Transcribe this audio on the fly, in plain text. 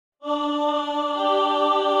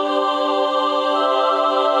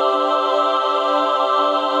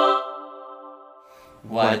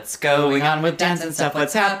What's going on with dance and stuff?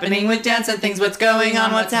 What's happening with dance and things? What's going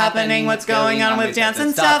on? What's happening? What's going on with dance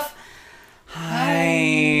and stuff?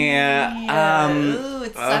 Hi. Ooh,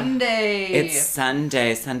 it's Sunday. It's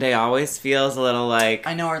Sunday. Sunday always feels a little like...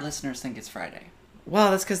 I know our listeners think it's Friday.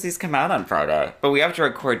 Well, that's because these come out on Friday. But we have to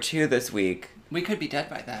record 2 this week. We could be dead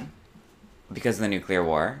by then. Because of the nuclear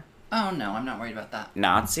war? Oh, no, I'm not worried about that.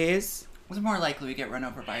 Nazis? Was it more likely we get run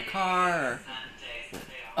over by a car or...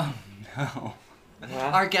 Oh, no.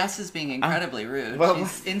 Well, Our guest is being incredibly rude. well-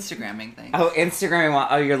 She's Instagramming things. Oh, Instagramming while...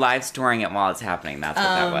 Oh, you're live storing it while it's happening. That's what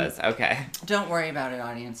that was. Okay. Don't worry about it,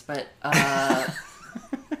 audience, but I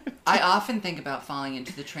often think about falling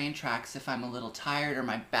into the train tracks if I'm a little tired or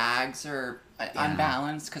my bags are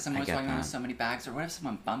unbalanced because I'm always get walking around that. with so many bags. Or what if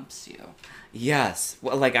someone bumps you? Yes.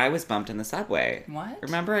 Well, like I was bumped in the subway. What?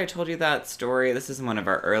 Remember I told you that story? This is in one of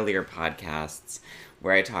our earlier podcasts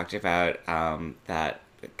where I talked about that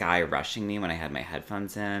guy rushing me when I had my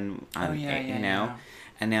headphones in. Yeah.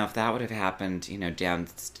 And now if that would have happened,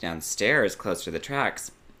 downstairs close to the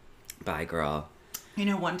tracks, bye, girl. You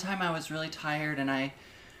know, one time I was really tired and I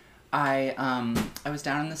was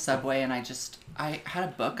down in the subway and I had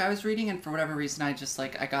a book I was reading and for whatever reason I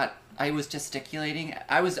was gesticulating.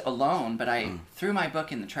 I was alone, but I threw my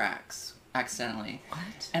book in the tracks accidentally.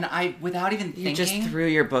 What? And I, without even thinking... You just threw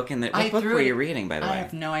your book in the... What book were you reading, by the way? I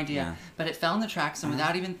have no idea. Yeah. But it fell in the tracks and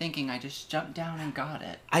without even thinking, I just jumped down and got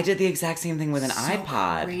it. I did the exact same thing with an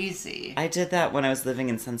iPod. Crazy. I did that when I was living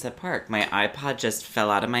in Sunset Park. My iPod just fell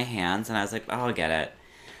out of my hands, and I was like, oh, I'll get it.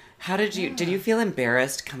 How did you... Did you feel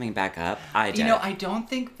embarrassed coming back up? I did. You know, I don't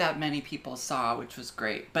think that many people saw, which was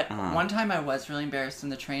great. But one time I was really embarrassed in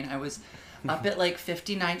the train. I was up at,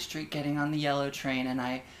 59th Street getting on the yellow train,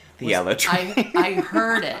 and Yellow train. I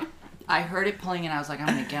heard it. I heard it pulling, and I was like, I'm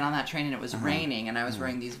going to get on that train, and it was raining, and I was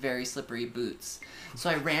wearing these very slippery boots.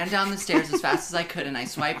 So I ran down the stairs as fast as I could, and I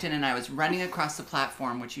swiped in, and I was running across the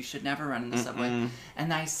platform, which you should never run in the subway,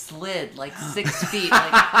 and I slid 6 feet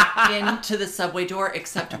into the subway door,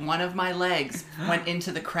 except one of my legs went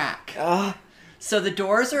into the crack. So the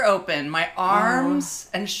doors are open. My arms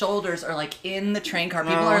and shoulders are in the train car.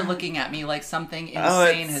 People are looking at me like something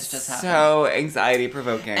insane has just happened. So anxiety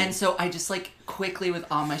provoking. And so I just quickly with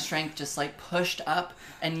all my strength just pushed up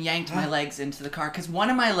and yanked my legs into the car because one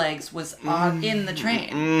of my legs was in the train.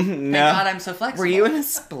 Thank God I'm so flexible. Were you in a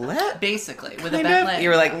split? Basically, with a bent leg. You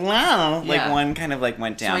were like, wow. Yeah. One kind of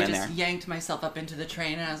went down so in I just yanked myself up into the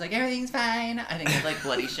train and I was like, everything's fine. I think I had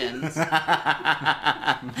bloody shins.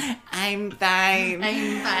 I'm fine.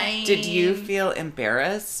 I'm fine. Did you feel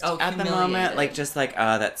embarrassed at the moment? Humiliated.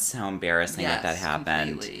 Oh, that's so embarrassing that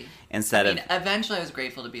happened. Completely. Instead of eventually I was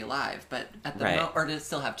grateful to be alive, but at the or to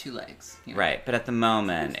still have 2 legs. You know? Right, but at the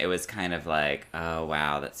moment it was kind of like, oh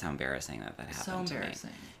wow, that's so embarrassing that happened. So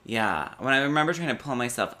embarrassing. To me. Yeah, when I remember trying to pull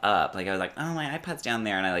myself up, I was like, oh, my iPod's down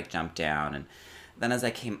there, and I jumped down, and then as I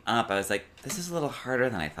came up, I was like, this is a little harder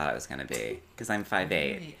than I thought it was going to be because I'm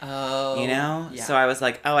 5'8". Oh, you know? Yeah. So I was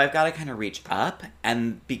like, oh, I've got to kind of reach up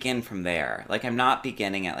and begin from there. I'm not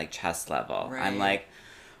beginning at chest level. Right. I'm like,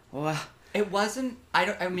 well. It wasn't.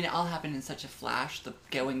 It all happened in such a flash. The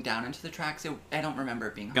going down into the tracks. I don't remember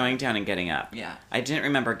it being hard. Going down and getting up. Yeah. I didn't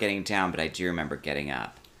remember getting down, but I do remember getting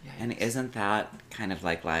up. Yikes. And isn't that kind of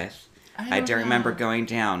like life? I don't know. remember going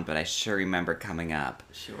down, but I sure remember coming up.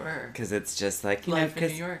 Sure. Because it's just life in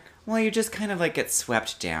New York. Well, you just kind of get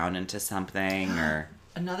swept down into something or...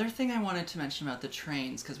 Another thing I wanted to mention about the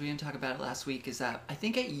trains, because we didn't talk about it last week, is that I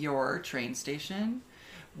think at your train station,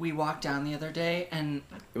 we walked down the other day and...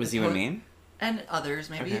 It was you and me? And others,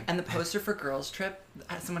 maybe. Okay. And the poster for Girls Trip,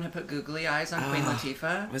 someone had put googly eyes on Queen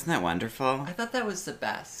Latifah. Wasn't that wonderful? I thought that was the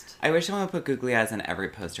best. I wish someone would put googly eyes on every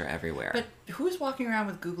poster everywhere. But who's walking around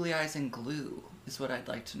with googly eyes and glue, is what I'd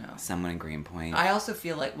like to know. Someone in Greenpoint. I also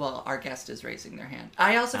feel our guest is raising their hand.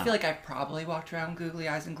 I also feel like I probably walked around with googly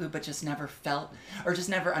eyes and glue, but just never felt, or just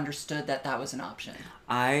never understood that was an option.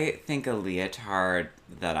 I think a leotard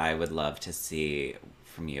that I would love to see...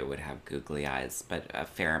 from you would have googly eyes, but a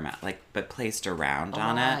fair amount, but placed around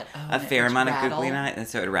on it. A fair amount of googly eyes,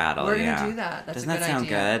 so it would rattle. We're gonna do that. That's Doesn't a good that sound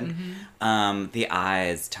idea. good? Mm-hmm. The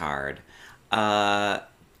eyes, Tard. Wow,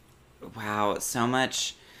 so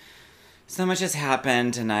much has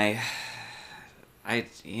happened, and I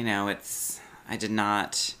did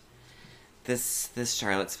not. This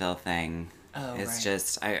Charlottesville thing. Oh, it's right.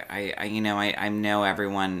 just I know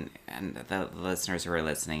everyone and the listeners who are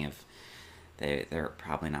listening have. They're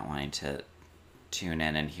probably not wanting to tune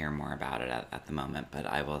in and hear more about it at the moment, but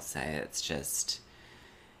I will say it's just,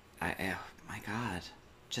 oh my God,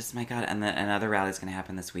 and another rally's going to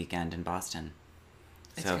happen this weekend in Boston.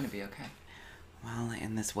 It's going to be okay. well,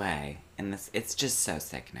 in this way, it's just so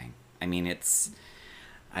sickening. I mean, it is,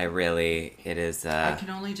 I can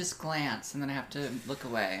only just glance and then I have to look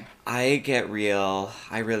away. I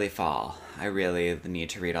really fall. I really need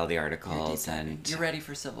to read all the articles and... You're ready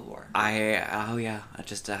for Civil War. Oh yeah,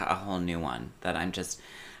 just a whole new one that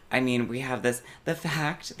I mean, we have the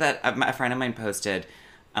fact that a friend of mine posted,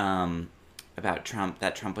 about Trump,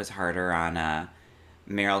 that Trump was harder on,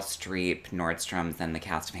 Meryl Streep, Nordstrom's, than the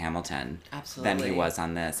cast of Hamilton. Absolutely. Than he was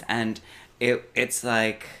on this. And it's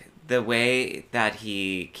like... the way that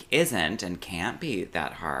he isn't and can't be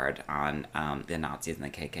that hard on the Nazis and the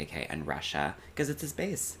KKK and Russia, because it's his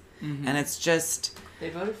base. Mm-hmm. And it's just... They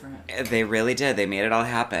voted for him. They really did. They made it all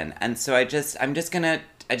happen. And so I just need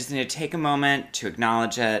to take a moment to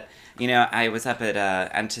acknowledge it. You know, I was up at,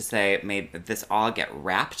 and to say, may this all get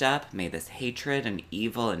wrapped up, may this hatred and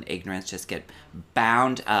evil and ignorance just get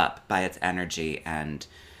bound up by its energy and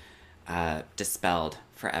dispelled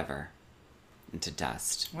forever into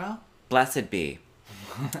dust. Well, blessed be.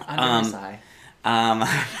 Under his eye.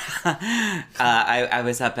 I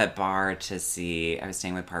was up at Bar to see... I was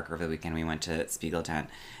staying with Parker over the weekend. We went to Spiegeltent,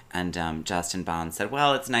 and Justin Bond said,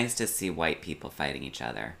 "Well, it's nice to see white people fighting each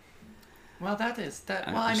other." Well, that is that.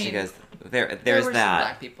 Well, I mean, she goes, there's there were that. Some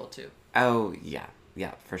black people too. Oh yeah,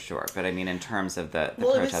 for sure. But I mean, in terms of the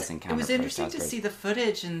protests and counter-protests, it was interesting to see the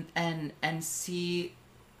footage and see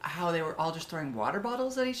how they were all just throwing water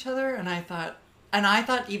bottles at each other, and I thought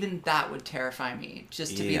even that would terrify me,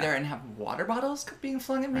 just to be there and have water bottles being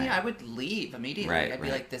flung at me. Right. I would leave immediately. I'd be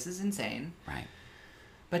like, this is insane. Right.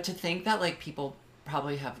 But to think that, like, people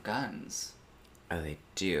probably have guns. Oh, they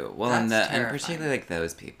do. Well, and particularly, like,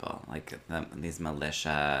 those people, like, these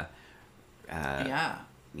militia,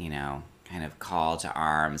 you know, kind of call to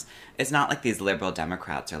arms. It's not like these liberal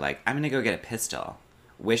Democrats are like, I'm going to go get a pistol.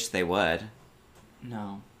 Wish they would.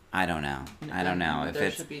 No. I don't know. I don't know if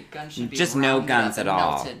it's guns should be just no guns at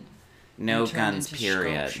all. No guns,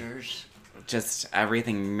 period. Sculptures. Just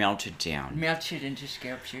everything melted down. Melted into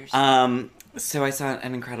sculptures. So I saw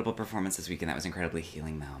an incredible performance this weekend that was incredibly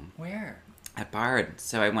healing, though. Where? At Bard.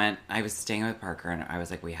 So I was staying with Parker, and I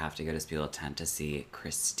was like, we have to go to Spiegeltent to see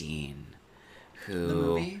Christine. Who? The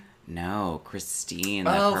movie? No, Christine,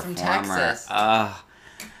 the performer. From Texas.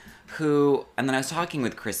 And then I was talking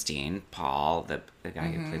with Christine, Paul, the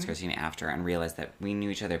guy who plays Christine, after, and realized that we knew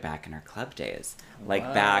each other back in our club days. Like,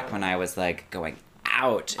 back when I was, like, going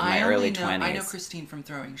out in my early 20s. I know Christine from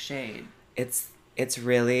Throwing Shade.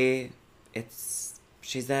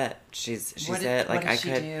 She's it. She's what it. Like, what does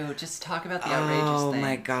she do? Just talk about the outrageous thing. Oh,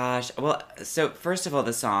 my gosh. Well, so, first of all,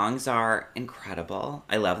 the songs are incredible.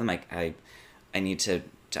 I love them. Like, I want to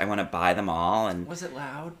buy them all. And was it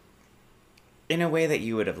loud? In a way that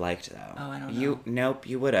you would have liked, though. Oh, I don't know. Nope,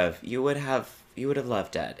 you would have. You would have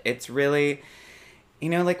loved it. It's really, you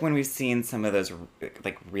know, like when we've seen some of those,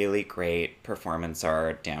 like, really great performance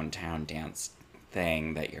art downtown dance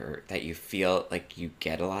thing that you feel like you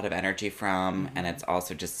get a lot of energy from, and it's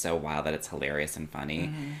also just so wild that it's hilarious and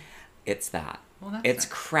funny. It's that. Well, it's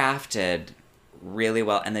crafted really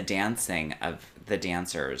well, and the dancing of the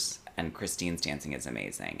dancers and Christine's dancing is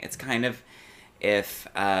amazing. It's kind of, if,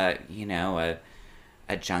 you know,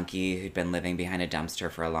 a junkie who'd been living behind a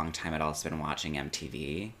dumpster for a long time had also been watching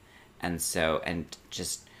MTV, and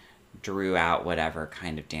just drew out whatever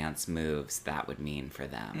kind of dance moves that would mean for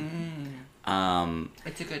them.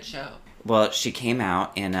 It's a good show. Well, she came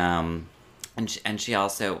out in, and she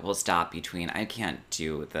also will stop between, I can't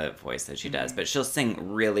do the voice that she does, but she'll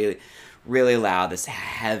sing really, really loud, this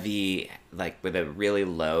heavy, like, with a really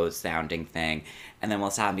low sounding thing, and then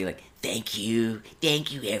we'll stop and be like, thank you,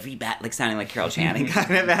 everybody, like, sounding like Carol Channing,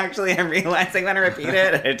 kind of. Actually, I'm realizing when I repeat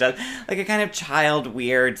it, and it does, like a kind of child,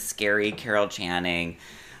 weird, scary Carol Channing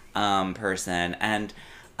person, and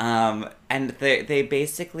they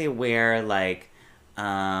basically wear, like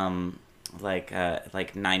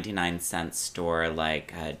 99-cent store,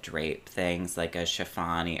 like, drape things, like a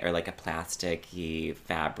chiffon or like a plasticky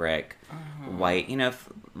fabric, white, you know,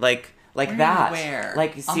 like that. Where?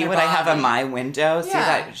 Like, see what I have on my window? Yeah. See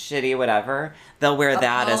that shitty whatever? They'll wear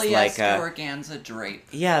that as like a organza drape.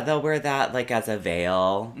 Yeah, they'll wear that like as a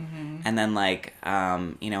veil, and then like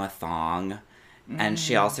you know, a thong, and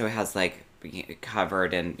she also has like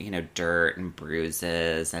covered in, you know, dirt and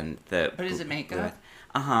bruises and the. But is it makeup?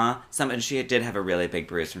 She did have a really big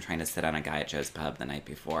bruise from trying to sit on a guy at Joe's Pub the night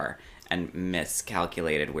before and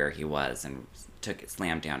miscalculated where he was and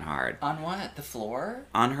slammed down hard. On what? The floor?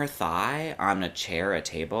 On her thigh, on a chair, a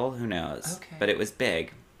table, who knows? Okay. But it was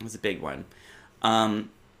big. It was a big one.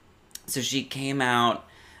 So she came out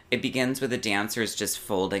it begins with the dancers just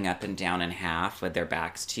folding up and down in half with their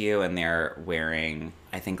backs to you, and they're wearing,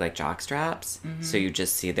 I think, like jock straps. So you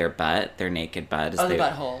just see their butt, their naked butt. Oh, the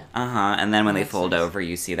butthole. And then when they that's fold nice. over,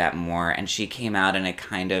 you see that more. And she came out in a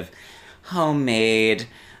kind of homemade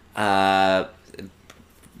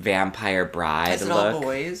vampire bride Is it look. all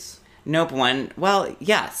boys? Nope,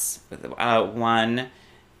 yes. One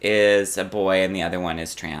is a boy and the other one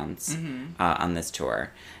is trans on this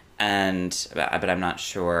tour. But I'm not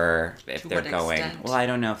sure if To they're what going. extent? Well, I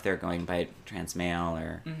don't know if they're going by trans male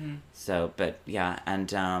or so. But yeah, and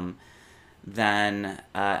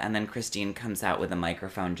then Christine comes out with a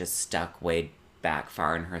microphone just stuck way back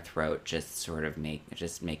far in her throat, just sort of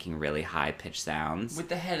making really high pitched sounds. With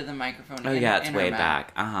the head of the microphone. Oh in, yeah, it's in way her mouth.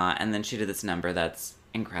 back. And then she did this number that's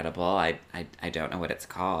incredible. I don't know what it's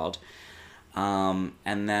called. And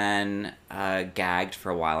then gagged for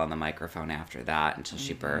a while on the microphone after that until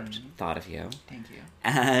she burped. Thought of you. Thank you.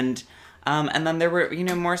 And then there were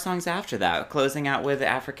more songs after that, closing out with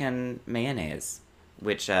African Mayonnaise,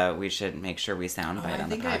 which we should make sure we soundbite I on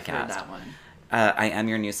the think podcast. I've heard that one. I Am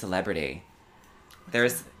Your New Celebrity.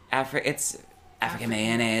 There's it's African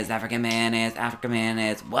mayonnaise, African mayonnaise, African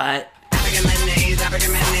mayonnaise. What? African mayonnaise,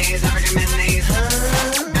 African mayonnaise, African mayonnaise,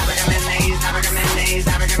 huh? African mayonnaise, African mayonnaise,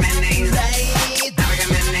 African mayonnaise, right? African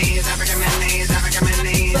mayonnaise, African mayonnaise, African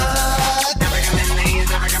mayonnaise, African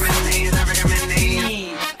mayonnaise, African mayonnaise, African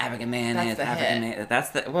mayonnaise. African mayonnaise, That's the African hit.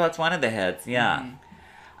 mayonnaise. It's one of the hits, yeah.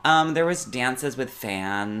 There was dances with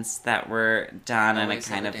fans that were done, and a Always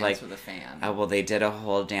kind have of a dance like, with a fan. well, they did a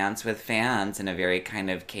whole dance with fans in a very kind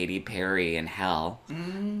of Katy Perry in Hell,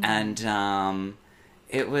 and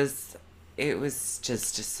it was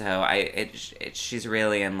just so she's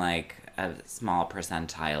really in like a small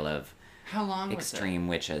percentile of How long was extreme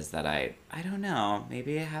witches that I don't know,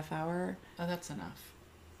 maybe a half hour. it? Oh, that's enough.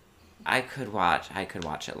 I could watch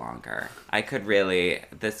it longer. I could really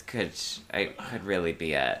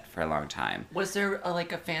be it for a long time. Was there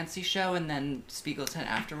like a fancy show and then Spiegelton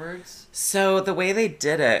afterwards? So the way they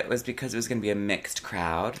did it was because it was going to be a mixed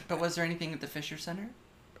crowd. But was there anything at the Fisher Center?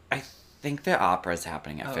 I think the opera is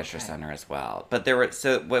happening at Oh, Fisher okay. Center as well. But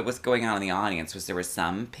what was going on in the audience was there were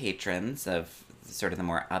some patrons of sort of the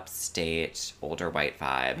more upstate, older white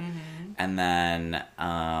vibe, and then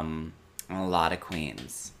a lot of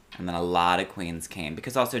queens. And then a lot of queens came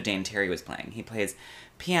because also Dane Terry was playing. He plays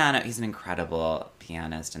piano. He's an incredible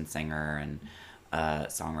pianist and singer and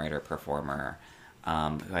songwriter, performer,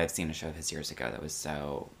 who I've seen a show of his years ago that was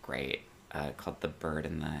so great, called The Bird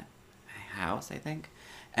in the House, I think.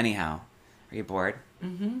 Anyhow, are you bored?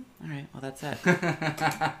 Mm-hmm. All right, well, that's it.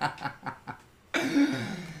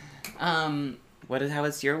 How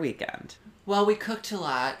was your weekend? Well, we cooked a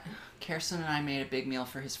lot. Kirsten and I made a big meal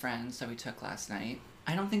for his friends that we took last night.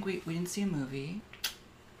 I don't think we didn't see a movie.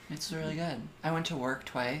 It's really good. I went to work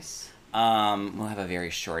twice. We'll have a very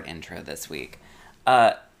short intro this week.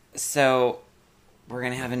 So we're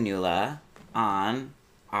gonna have Anula on,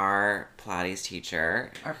 our Pilates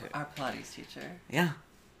teacher. Our Pilates teacher. Yeah.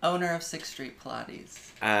 Owner of 6th Street Pilates.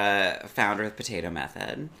 Founder of Potato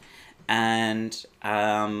Method. And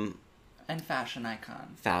And fashion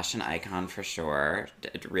icon. fashion icon for sure.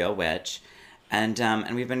 Real witch. And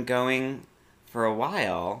we've been going for a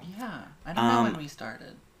while. Yeah. I don't know when we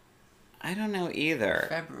started. I don't know either.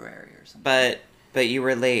 February or something. But you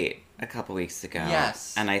were late a couple weeks ago.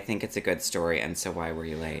 Yes. And I think it's a good story. And so why were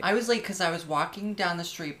you late? I was late because I was walking down the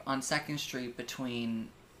street on 2nd Street between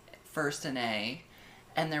 1st and A,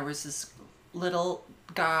 and there was this little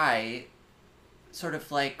guy sort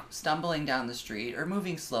of like stumbling down the street or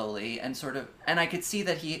moving slowly and I could see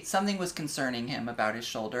that something was concerning him about his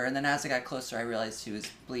shoulder, and then as I got closer I realized he was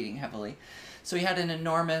bleeding heavily. So he had an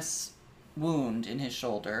enormous wound in his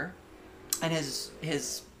shoulder, and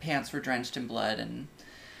his pants were drenched in blood, and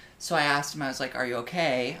so I asked him, I was like, "Are you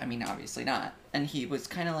okay?" I mean, obviously not. And he was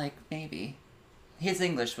kind of like, "Maybe." His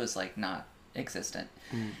English was like not existent.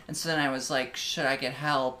 And so then I was like, "Should I get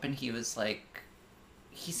help?" And he was like,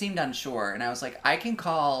 he seemed unsure, and I was like, "I can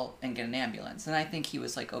call and get an ambulance." And I think he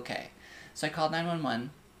was like, "Okay." So I called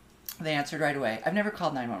 911. They answered right away. I've never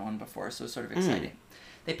called 911 before, so it was sort of exciting.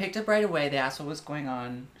 They picked up right away. They asked what was going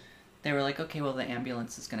on. They were like, "Okay, well, the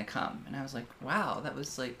ambulance is going to come." And I was like, wow, that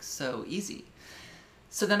was like so easy.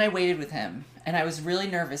 So then I waited with him, and I was really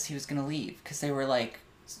nervous he was going to leave because they were like,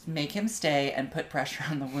 make him stay and put pressure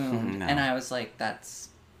on the wound. No. And I was like, that's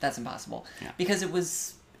impossible. Yeah. Because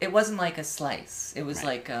it wasn't like a slice. It was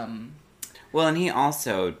Right. like, Well, and he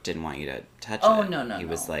also didn't want you to touch Oh, it. no, He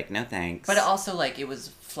was no. like, no thanks. but also like it was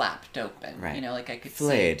flapped open. Right. You know, like I could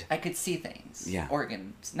Flayed. see things. Yeah.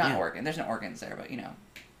 Organs. Not Yeah. organ. There's no organs there, but you know.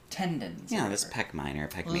 tendons. Yeah, or this whatever. pec minor,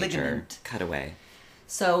 pec major, Ligament. cut away.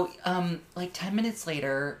 So, like 10 minutes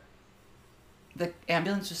later, the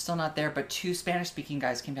ambulance was still not there, but 2 Spanish-speaking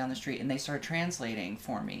guys came down the street and they started translating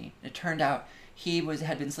for me. It turned out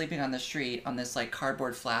had been sleeping on the street on this like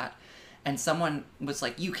cardboard flat, and someone was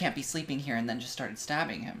like, "You can't be sleeping here," and then just started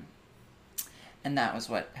stabbing him. And that was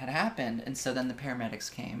what had happened. And so then the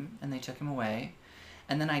paramedics came and they took him away.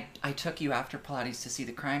 And then I took you after Pilates to see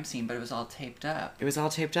the crime scene, but it was all taped up. It was all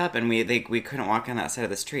taped up, and we couldn't walk on that side of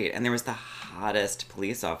the street. And there was the hottest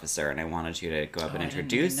police officer, and I wanted you to go up and I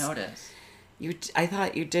introduce. didn't even notice. I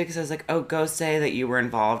thought you did, because I was like, oh, go say that you were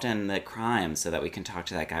involved in the crime so that we can talk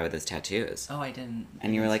to that guy with his tattoos. Oh, I didn't.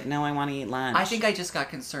 And you were like, no, I want to eat lunch. I think I just got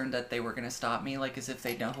concerned that they were going to stop me, like, as if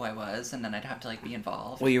they know who I was, and then I'd have to, like, be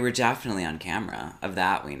involved. Well, you were definitely on camera. Of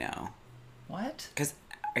that, we know. What? Because,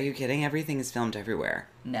 are you kidding? Everything is filmed everywhere.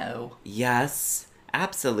 No. Yes,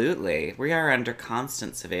 absolutely. We are under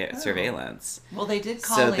constant surveillance. Well, they did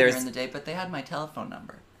call So later there's- in the day, but they had my telephone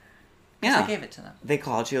number. 'Cause Yeah. I gave it to them. They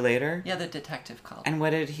called you later? Yeah, the detective called. And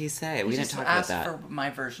what did he say? We He didn't just talk about asked that. for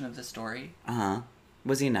my version of the story. Uh-huh.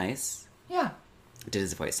 Was he nice? Yeah. Did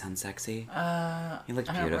his voice sound sexy? He looked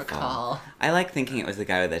I don't beautiful. recall. I like thinking it was the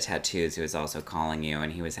guy with the tattoos who was also calling you,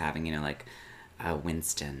 and he was having, like a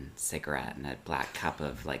Winston cigarette and a black cup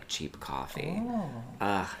of, like, cheap coffee.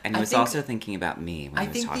 Oh. And he I was think- also thinking about me when I he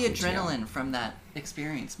was think talking the to you. adrenaline from that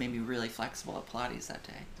experience made me really flexible at Pilates that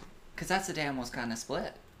day. Because that's the day I almost got in a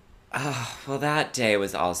split. Oh, well, that day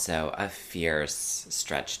was also a fierce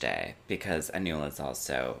stretch day, because Anula's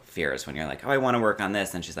also fierce when you're like, oh, I want to work on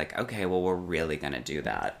this. And she's like, okay, well, we're really going to do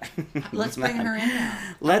that. Let's bring her in now. I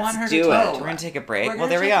want Let's her to do talk it. to We're going us. to take a break. We're Well, gonna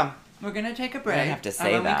there we take- go. We're going to take a break. don't have to say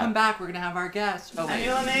and when that. we come back, we're going to have our guest. Oh, wait.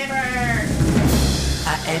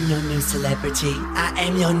 I am your new celebrity. I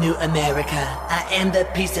am your new America. I am the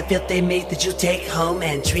piece of filth they make that you take home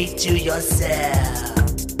and treat to yourself.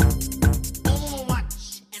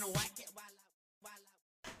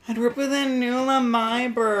 And we're with Anula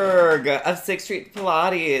Myberg of Sixth Street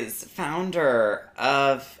Pilates, founder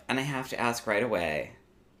of, and I have to ask right away,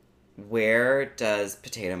 where does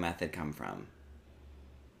Potato Method come from?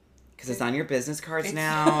 Because it's on your business cards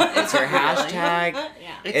now. It's your hashtag.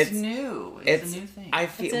 Yeah. It's new. It's a new thing. I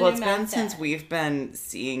It's feel a well. new It's been method. since we've been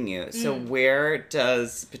seeing you. So where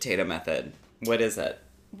does Potato Method? What is it?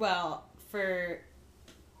 Well, for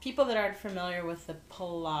people that aren't familiar with the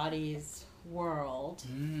Pilates world,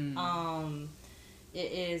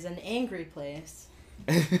 it is an angry place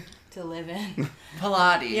to live in.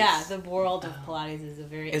 Pilates. Yeah, the world of Pilates is a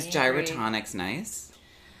very Is angry... gyrotonics nice?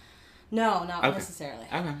 No, not Okay. necessarily.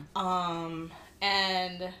 Okay.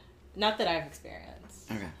 And not that I've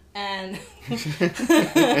experienced. Okay. And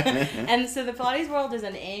and so the Pilates world is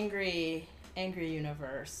an angry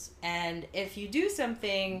universe. And if you do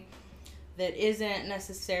something that isn't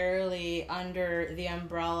necessarily under the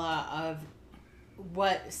umbrella of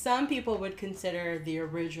what some people would consider the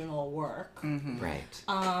original work, Right.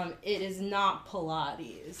 it is not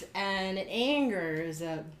Pilates. And it angers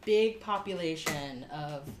a big population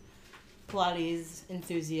of Pilates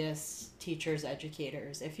enthusiasts, teachers,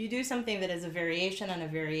 educators. If you do something that is a variation on a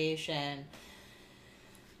variation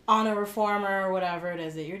on a reformer or whatever it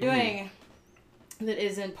is that you're doing that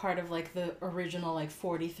isn't part of like the original like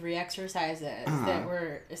 43 exercises that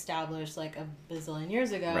were established like a bazillion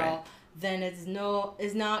years ago, Right. then is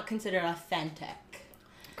not considered authentic.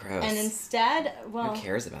 Gross. And instead, well, who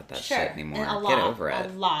cares about that sure, shit anymore? and Get over it. A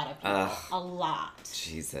lot of people, Ugh. a lot.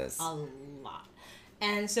 Jesus. A lot.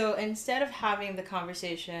 And so instead of having the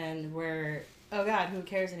conversation where, oh God, who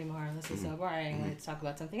cares anymore? This is so boring. Let's talk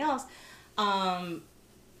about something else.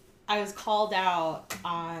 I was called out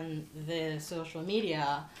on the social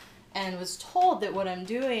media and was told that what I'm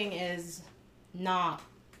doing is not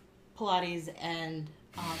Pilates and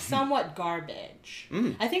somewhat garbage.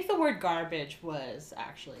 I think the word garbage was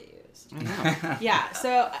actually used. I know. Yeah,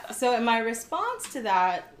 so my response to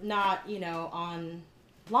that, not,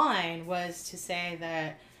 online, was to say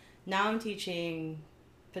that now I'm teaching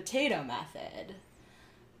Potato Method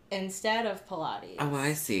instead of Pilates. Oh,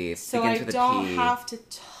 I see. So I Begins with a don't P. have to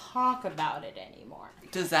talk about it anymore.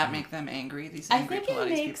 Does that make them angry? These I angry think it Pilates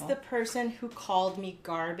makes people? the person who called me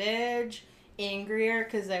garbage angrier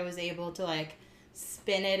because I was able to like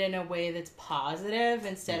spin it in a way that's positive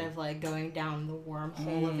instead of like going down the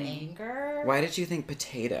wormhole of anger. Why did you think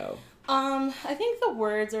potato? I think the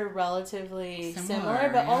words are relatively similar, Similar,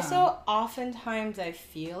 but yeah. also oftentimes I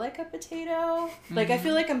feel like a potato. Like I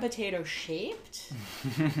feel like I'm potato shaped.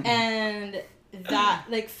 And that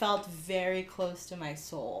like felt very close to my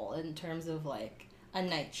soul in terms of like a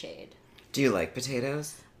nightshade. Do you like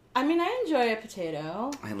potatoes? I mean, I enjoy a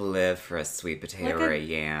potato. I live for a sweet potato Like or a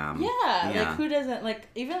yam. Yeah, like who doesn't like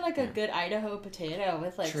even like a good Idaho potato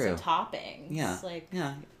with like True. some toppings. Yeah. Like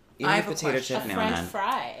Yeah. I Even have a potato question. chip a now French and then.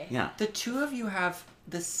 fry. Yeah. The two of you have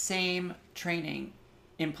the same training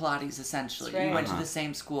in Pilates, essentially. That's right. You went to Uh-huh. the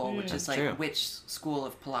same school, which is like true. which school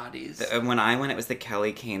of Pilates? When I went, it was the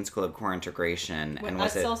Kelly Kane School of Core Integration, and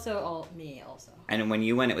was That's it? also all me also. And when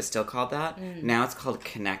you went, it was still called that. Now it's called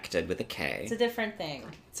Connected with a K. It's a different thing.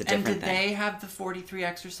 It's a And different did thing. they have the 43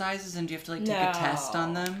 exercises, and do you have to like take a No. test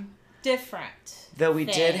on them? Different. Though we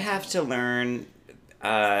did thing. have to learn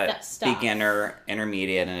Stuff. beginner,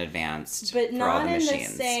 intermediate, and advanced But for all not the in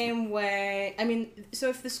machines. the same way. I mean, so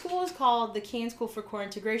if the school is called the Kane School for Core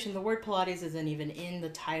Integration, the word Pilates isn't even in the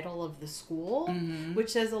title of the school, which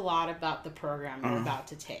says a lot about the program you're about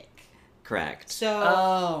to take. Correct. So,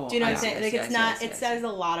 Oh, do you know what I I'm saying? see, Like, I it's see, not. I see, It I says see. a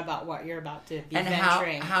lot about what you're about to be And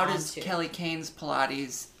venturing how does onto. Kelly Kane's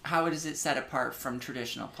Pilates? How does it set apart from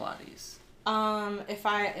traditional Pilates?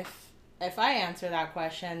 If I answer that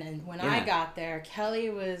question, and when I Yeah. got there, Kelly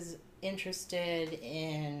was interested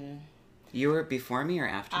in You were before me or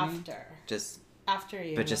after me? after Just,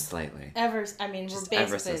 you, but just slightly. I mean, Just we're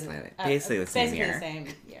ever basically so slightly. Basically the same year.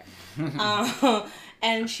 Basically the same year.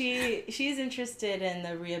 And she's interested in the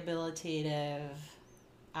rehabilitative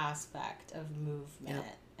aspect of movement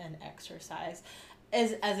and exercise.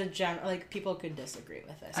 As a general, like, people could disagree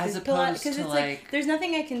with this. As opposed to, it's like- there's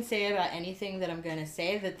nothing I can say about anything that I'm going to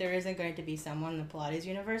say that there isn't going to be someone in the Pilates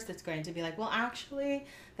universe that's going to be like, well, actually,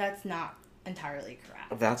 that's not entirely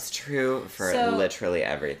correct. That's true for So- literally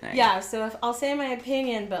everything. Yeah, so if I'll say my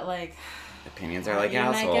opinion, but like, Opinions are like you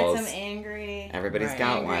assholes. might get some angry, Everybody's Right.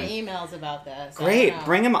 got angry one. emails about this. I Great, don't know.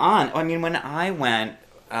 bring them on. I mean, when I went,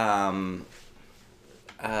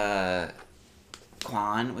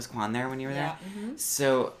 Quan, was Quan there when you were there? Yeah. Mhm.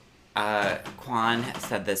 So, Quan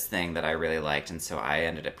said this thing that I really liked, and so I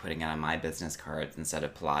ended up putting it on my business cards instead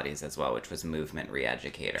of Pilates as well, which was movement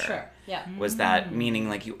re-educator. Sure. Yeah. Was that meaning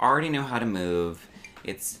like you already know how to move?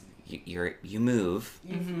 It's you move,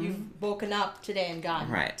 You've woken up today and gotten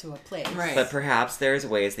Right. to a place. Right. but perhaps there's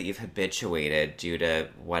ways that you've habituated due to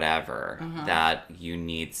whatever that you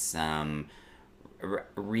need some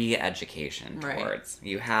re-education Right. towards.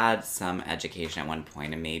 You had some education at one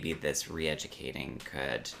point, and maybe this re-educating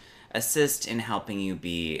could assist in helping you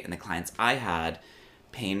be, and the clients I had,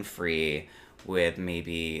 pain-free with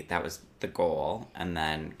maybe that was the goal, and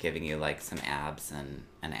then giving you like some abs and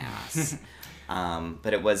an ass.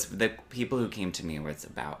 But it was the people who came to me was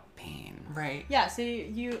about pain. Right. Yeah. So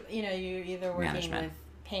you're either working Management. with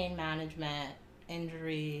pain management,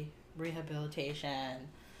 injury rehabilitation,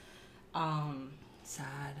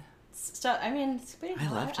 Sad. stuff. I mean, it's pretty. I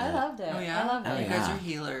loved I it. loved it. Oh yeah. I loved Oh, it. You guys yeah. are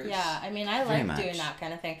healers. Yeah, I mean, I Very like doing much. that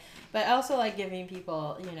kind of thing, but I also like giving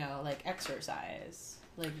people, like exercise,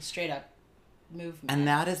 like straight up movement. And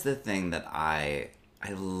that is the thing that I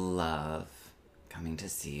love coming to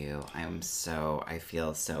see you. I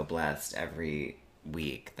feel so blessed every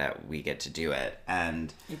week that we get to do it.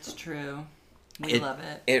 And It's true. We love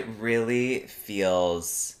it. It really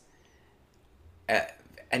feels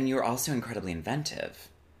and you're also incredibly inventive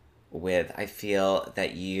I feel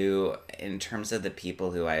that you, in terms of the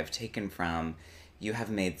people who I have taken from, you have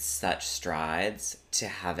made such strides to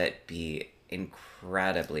have it be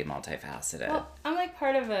incredibly multifaceted. Well, I'm like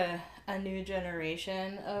part of a new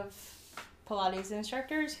generation of Pilates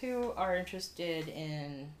instructors who are interested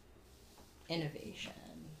in innovation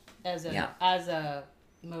as a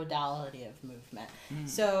modality of movement.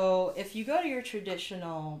 So if you go to your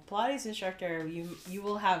traditional Pilates instructor, you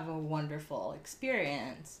will have a wonderful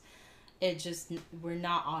experience. It just, we're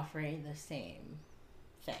not offering the same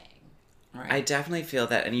thing. Right. I definitely feel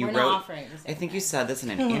that, and you We're wrote. not offering the same I think you thing. said this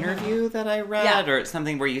in an interview that I read, Yeah. or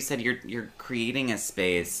something where you said you're creating a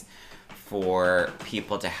space for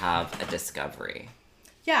people to have a discovery.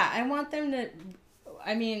 Yeah, I want them to.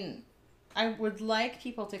 I mean, I would like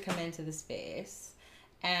people to come into the space,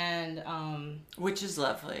 and Which is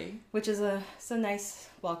lovely. which is it's a nice,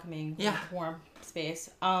 welcoming, Yeah. warm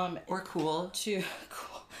space. Or cool. To cool,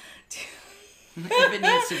 If it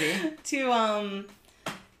needs to be. to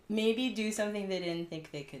maybe do something they didn't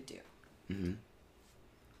think they could do,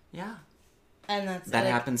 Yeah. and that's That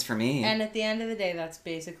like, happens for me. And at the end of the day, that's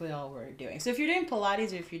basically all we're doing. So if you're doing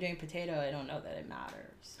Pilates or if you're doing potato, I don't know that it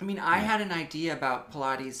matters. I mean, I had an idea about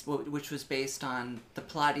Pilates, which was based on the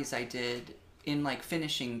Pilates I did in, like,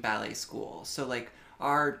 finishing ballet school. So, like,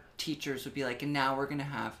 our teachers would be like, and now we're going to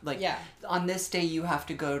have, like, Yeah. on this day you have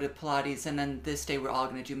to go to Pilates, and then this day we're all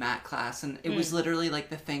going to do mat class. And it was literally, like,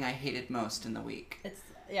 the thing I hated most in the week. It's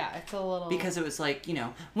yeah, it's a little because it was like,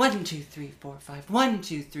 1, 2, 3, 4, 5, 1,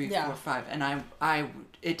 2, 3, Yeah. 4, 5, and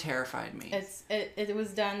it terrified me. it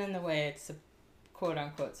was done in the way it's quote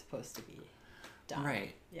unquote supposed to be done.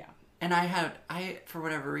 Right. Yeah. And for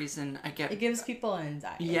whatever reason, I get It gives people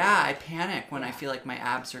anxiety. yeah, I panic when I Yeah. feel like my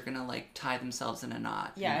abs are gonna like tie themselves in a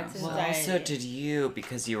knot. Yeah, it's Well, anxiety. also, did you,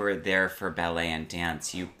 because you were there for ballet and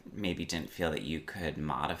dance, you maybe didn't feel that you could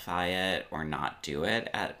modify it or not do it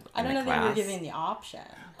I don't know the that class? they were giving the option.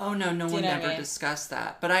 Oh no, no Do you one know what I ever mean? discussed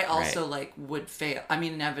that. But I also Right. like would fail. I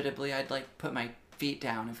mean, inevitably, I'd like put my feet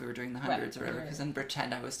down if we were doing the hundreds or whatever, right. because then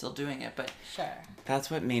pretend I was still doing it. But Sure.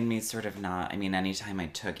 That's what made me sort of not. I mean, anytime I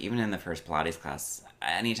took, even in the first Pilates class,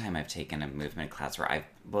 anytime I've taken a movement class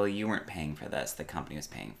where you weren't paying for this, the company was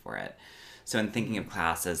paying for it. So in thinking of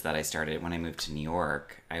classes that I started when I moved to New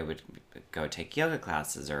York, I would go take yoga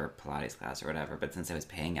classes or Pilates class or whatever. But since I was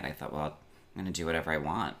paying it, I thought, well, I'm going to do whatever I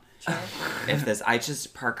want.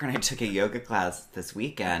 Parker and I took a yoga class this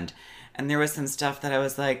weekend, and there was some stuff that I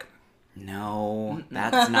was like, no,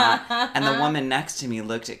 that's not. And the woman next to me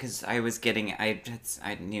looked at, because I was getting, I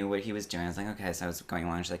knew what he was doing. I was like, okay, so I was going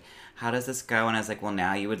along. She's like, how does this go? And I was like, well,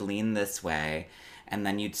 now you would lean this way, and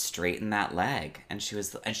then you'd straighten that leg. And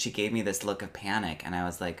she gave me this look of panic, and I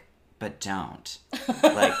was like, but don't.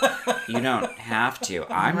 Like, you don't have to.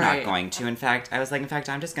 I'm Right. not going to. In fact,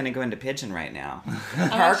 I'm just going to go into pigeon right now.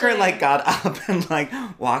 Parker, got up and,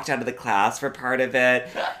 walked out of the class for part of it.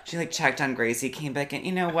 She, checked on Gracie, came back in.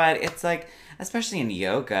 You know what? It's especially in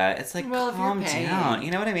yoga, it's Well, if you're calm paying. down. You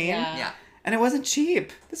know what I mean? Yeah. yeah, And it wasn't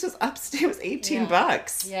cheap. This was upstate. It was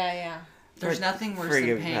 $18. Yeah, yeah. there's For- nothing for worse than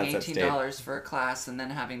yoga paying class upstate. $18 for a class and then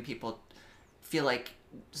having people feel like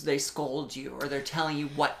they scold you or they're telling you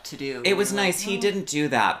what to do. It was You're like, nice. He didn't do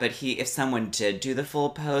that, but if someone did do the full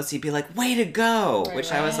pose, he'd be like, way to go! Right,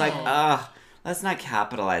 Which I was like, right. ugh, let's not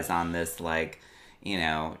capitalize on this,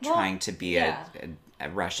 trying to be yeah. a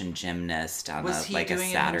Russian gymnast on Was he a doing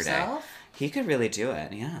it Saturday. himself? He could really do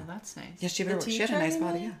it, yeah. Oh, that's nice. Yeah, she The had a teacher, nice you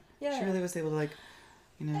body, mean? yeah. Yeah. She really was able to,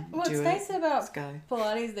 What's do nice it. about This guy.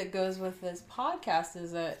 Pilates that goes with this podcast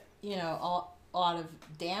is that, a lot of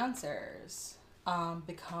dancers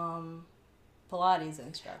become Pilates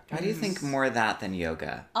instructors. Why do you think more of that than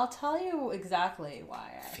yoga? I'll tell you exactly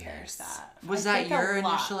why I Fierce. think that. Was I that think a your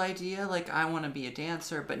lot. initial idea? Like, I want to be a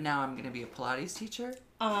dancer, but now I'm going to be a Pilates teacher?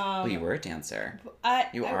 Well, you were a dancer.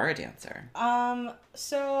 You I- are a dancer.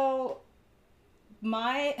 So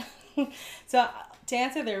my so to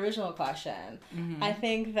answer the original question, I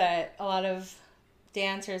think that a lot of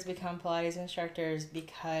dancers become Pilates instructors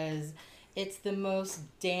because it's the most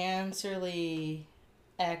dancerly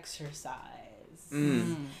exercise.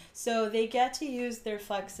 So they get to use their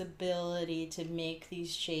flexibility to make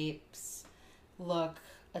these shapes look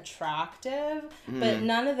attractive, but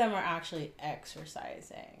none of them are actually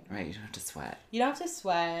exercising. Right, you don't have to sweat. You don't have to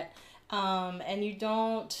sweat, and you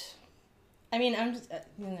don't. I mean, I'm just, I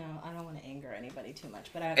don't want to anger anybody too much,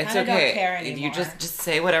 but I It's kind of okay. don't care anymore. You just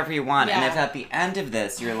say whatever you want, and Yeah. if at the end of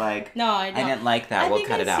this you're like, No, I don't. I didn't like that, we'll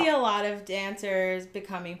cut it I think I see out. a lot of dancers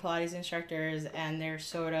becoming Pilates instructors, and they're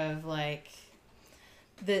sort of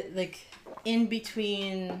in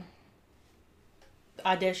between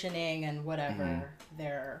auditioning and whatever, Mm-hmm.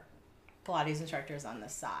 they're Pilates instructors on the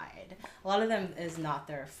side. A lot of them is not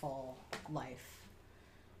their full life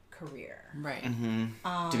career. Right.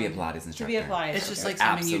 to be a Pilates instructor. To be a Pilates It's just instructor. like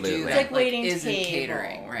something you do Absolutely. that It's like waiting isn't tables.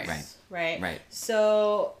 catering. Right. Right. Right. Right.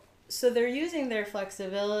 So they're using their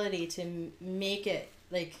flexibility to make it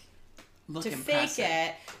Look to impressive. fake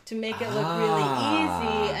it, to make it look really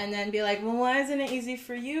easy, and then be like, well, why isn't it easy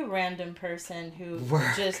for you, random person who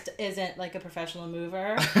just isn't a professional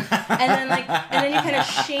mover? and then you kind of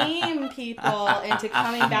shame people into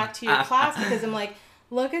coming back to your class because I'm like,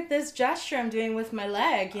 look at this gesture I'm doing with my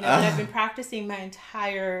leg, that I've been practicing my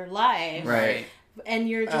entire life. Right. And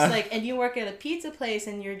you're just and you work at a pizza place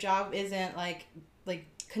and your job isn't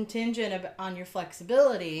contingent on your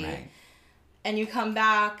flexibility. Right. And you come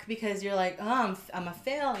back because you're like, oh, I'm a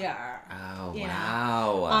failure. Oh, You know?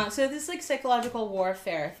 wow. So this psychological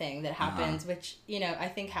warfare thing that happens, which, I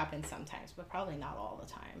think happens sometimes, but probably not all the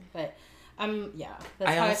time. But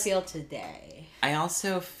that's how I feel today. I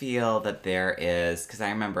also feel that there is, because I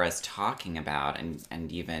remember us talking about,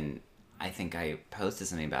 and even I think I posted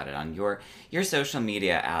something about it on your social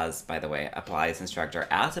media as, by the way, a Pilates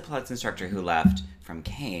instructor, who left from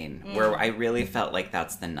Kane, where I really felt like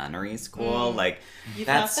that's the nunnery school. You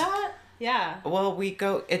that's, felt that? Yeah. Well,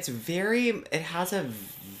 it has a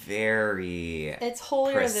very It's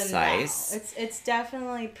holier than thou. precise. It's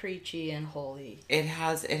definitely preachy and holy. It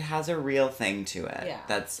has a real thing to it. Yeah.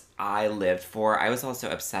 That's I lived for. I was also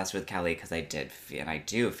obsessed with Kelly because I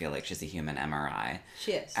do feel like she's a human MRI.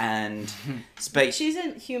 She is. And but She's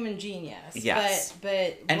a human genius. Yes.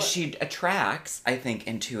 But and she attracts, I think,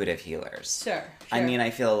 intuitive healers. Sure. I mean, I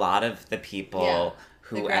feel a lot of the people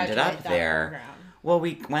who ended up there. Well,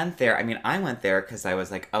 we went there. I mean, I went there because I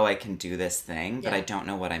was like, oh, I can do this thing, but Yeah. I don't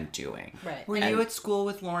know what I'm doing. Right. Were you at school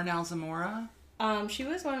with Lauren Alzamora? She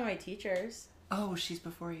was one of my teachers. Oh, she's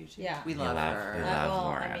before you too. Yeah. We We love love her. her. Love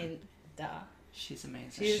Lauren. I mean, duh. She's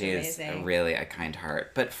amazing. She's She's amazing. really a kind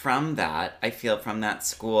heart. But from that, I feel from that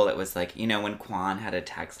school, it was like, you know, when Kwan had a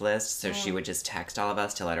text list, so she would just text all of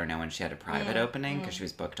us to let her know when she had a private opening because she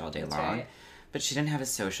was booked all day long. right. But she didn't have a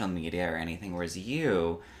social media or anything, whereas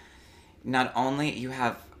you, not only you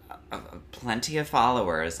have plenty of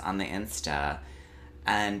followers on the Insta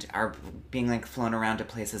and are being like flown around to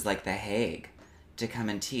places like The Hague to come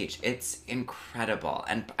and teach. It's incredible.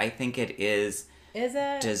 And I think it is Is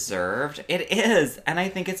it? deserved. It is. And I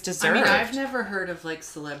think it's I deserved. mean, I've never heard of like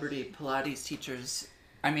celebrity Pilates teachers.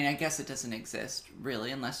 I mean, I guess it doesn't exist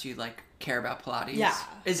really unless you like care about Pilates. Yeah.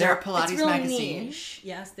 Is there a It's Pilates real magazine? niche.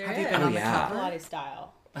 Yes, there Have is. you been on the yeah. cover? Pilates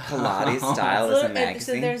style. Pilates Style is a So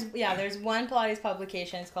magazine. there's one Pilates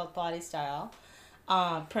publication. It's called Pilates Style,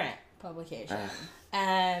 print publication,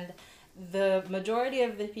 and the majority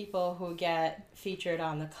of the people who get featured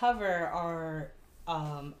on the cover are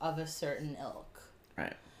of a certain ilk.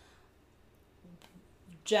 Right.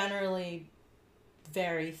 Generally,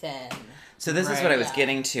 very thin. So this is Right, what I was yeah.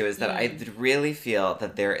 getting to, is that I really feel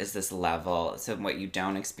that there is this level. So what you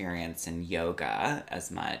don't experience in yoga as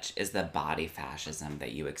much is the body fascism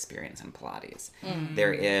that you experience in Pilates.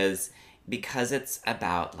 There is, because it's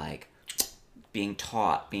about like being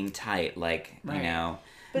taut, being tight, like, you Right. know.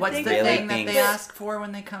 But What's think the of thing it- that being- they ask for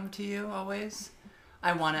when they come to you always?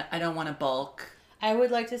 I don't want to bulk. I would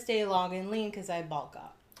like to stay long and lean because I bulk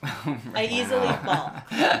up. I easily bulk.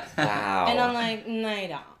 Wow. And I'm like, no, you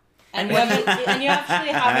don't. And you actually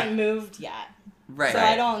haven't moved yet. Right. So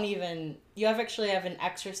I don't even, you haven't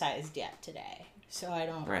exercised yet today. So I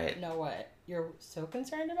don't Right. know what you're so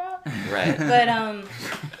concerned about. Right.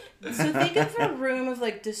 But, so think of a room of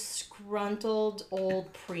like disgruntled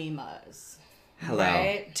old primas. Hello.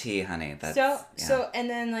 Right. Tea, honey. That's, And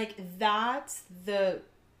then like that's the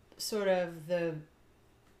sort of the,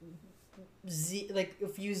 like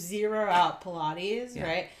if you zero out Pilates, Yeah.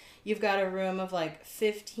 right? You've got a room of like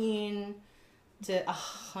 15 to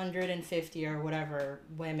 150 or whatever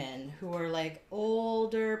women who are like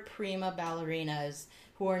older prima ballerinas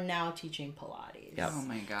who are now teaching Pilates. Yep. Oh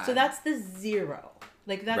my god. So that's the zero.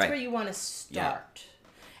 Like that's Right. where you want to start.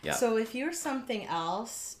 Yeah. So if you're something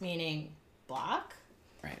else, meaning black,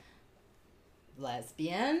 Right.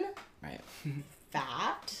 lesbian, Right.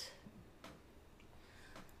 fat,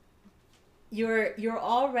 you're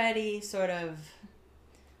already sort of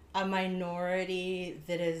a minority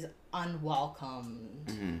that is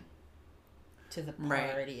unwelcomed to the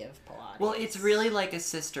Right. party of Pilates. Well, it's really like a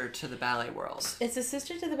sister to the ballet world. It's a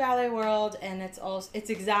sister to the ballet world, and it's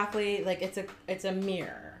exactly like it's a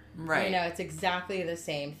mirror. Right. You know, it's exactly the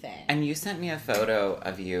same thing. And you sent me a photo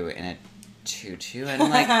of you in a tutu and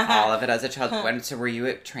like all of it as a child. So were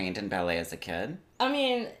you trained in ballet as a kid? I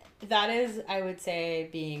mean, that is, I would say,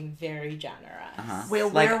 being very generous. Huh? Well,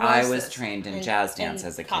 like where I was was this? trained in jazz dance In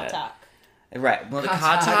as a Kop kid. Talk. Right. Well, the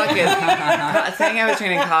Katak is saying I was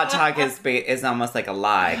trained in Katak is almost like a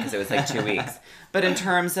lie because it was like 2 weeks. But in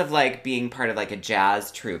terms of like being part of like a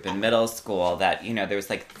jazz troupe in middle school, that there was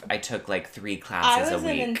like I took like 3 I classes was a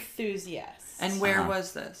an week. enthusiast. And where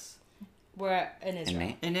was this? We're in Israel.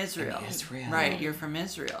 Me? In Israel. In Israel. Right, you're from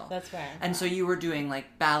Israel. That's where I'm And so from. you were doing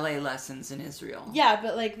like ballet lessons in Israel. Yeah,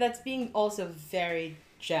 but like that's being also very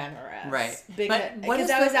generous. Right. Because, But what is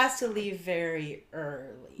I the- was asked to leave very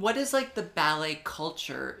early. What is like the ballet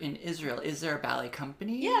culture in Israel? Is there a ballet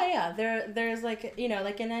company? Yeah. There's like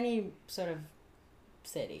like in any sort of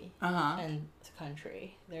city Uh-huh. and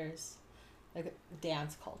country, there's like a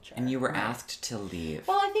dance culture. And you were Right. asked to leave.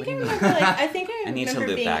 Well, I think What do I you mean? remember. Like, I think I I need to remember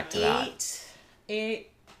loop being back to that.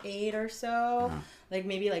 eight or so, Uh-huh. like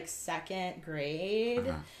maybe like second grade,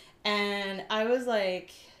 Uh-huh. and I was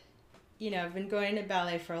like, I've been going to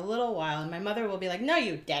ballet for a little while, and my mother will be like, "No,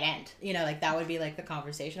 you didn't." Like that would be like the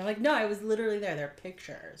conversation. I'm like, "No, I was literally there. There are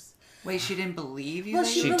pictures." Wait, she didn't believe you? Well, that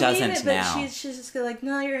she you- believed doesn't it, but now. she's just like,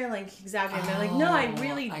 "No, you're like exaggerating." I'm like, "No, I Oh,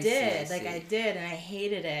 really I did. see, I Like I see. did, and I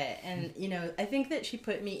hated it." And I think that she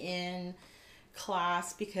put me in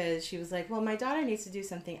class because she was like, well, my daughter needs to do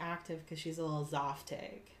something active because she's a little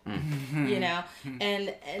Zoftig, you know?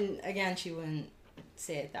 And again, she wouldn't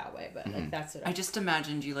say it that way, but like that's what I just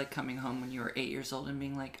imagined you like coming home when you were 8 years old and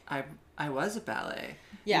being like, I was a ballet.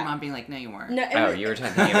 Yeah. Your mom being like, no, you weren't. No, Oh, you were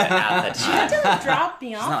talking about it at the She had time. to like drop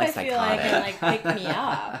me off, not, like, I feel like, and like psychotic. pick me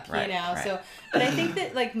up, Right, you know? right. So, but I think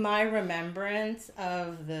that like my remembrance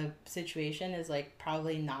of the situation is like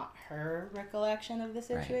probably not her recollection of the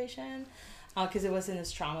situation. Because it wasn't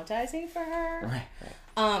as traumatizing for her.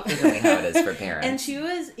 Right. Usually how it is for parents. And she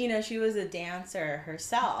was, you know, she was a dancer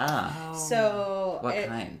herself. Ah. So What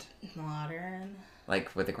kind? modern.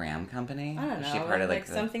 Like with the Graham Company? I don't know. Is she part of like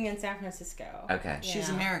the... something in San Francisco. Okay. She's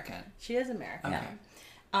Yeah. American. She is American.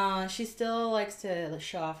 Okay. She still likes to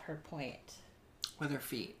show off her point. With her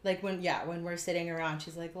feet. Like when we're sitting around,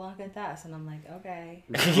 she's like, "Look at this," and I'm like, "Okay."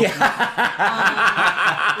 You know?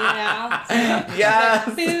 So Yes.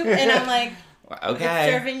 she's like, boop, and I'm like, Okay.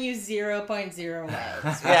 it's serving you 0.0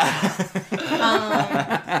 ways. Yeah.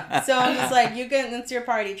 So I'm just like, it's your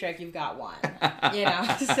party trick. You've got one, you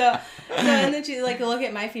know? So and then she like, look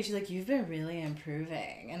at my feet. She's like, you've been really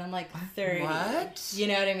improving. And I'm like, 30. What? You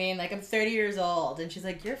know what I mean? Like, I'm 30 years old. And she's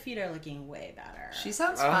like, your feet are looking way better. She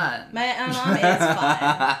sounds fun. My mom is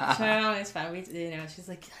fun. My mom is fun. She's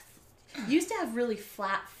like, you used to have really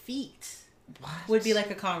flat feet. What? Would be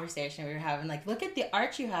like a conversation we were having. Like, look at the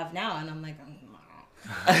arch you have now. And I'm like,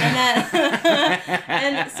 and then,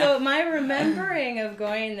 and so my remembering of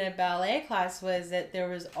going to ballet class was that there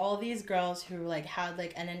was all these girls who like had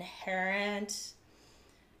like an inherent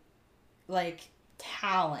like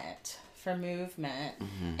talent for movement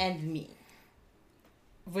and me,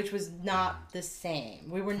 which was not the same.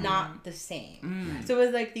 We were not the same. So it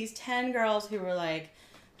was like these 10 girls who were like,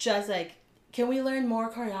 just like, can we learn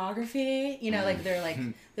more choreography? You know, like they're like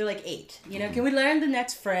 8. You know, can we learn the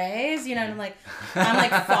next phrase? You know, and I'm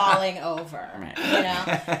like falling over. Right. You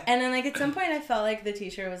know, and then like at some point I felt like the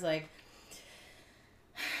teacher was like,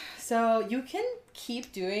 so you can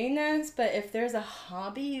keep doing this, but if there's a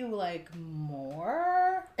hobby you like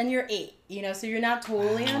more, and you're 8, you know, so you're not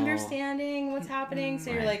totally understanding what's happening.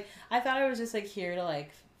 So you're Right. like, I thought I was just like here to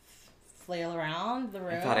like flail around the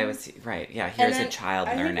room. I thought I was... Right, yeah, And here's then a child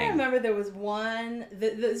I learning. think I remember there was one,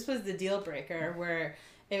 this was the deal breaker, where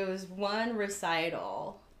it was one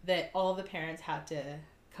recital that all the parents had to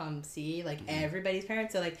come see, like everybody's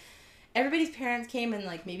parents. So like everybody's parents came and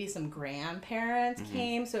like maybe some grandparents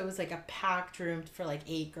came. So it was like a packed room for like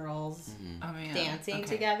 8 girls Oh, man. dancing Okay.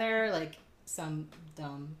 together, like some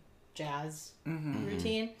dumb jazz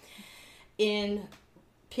routine in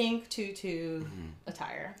pink tutu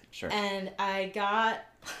attire. Sure. And I got,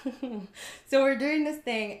 so we're doing this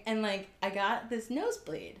thing, and like I got this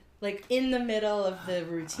nosebleed, like in the middle of the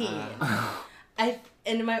routine.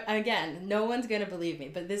 Again, no one's gonna believe me,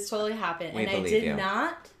 but this totally happened, We and I believe did you.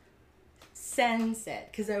 not sense it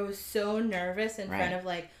because I was so nervous in front Right. of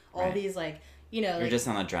like all Right. these like, you know, You're like, just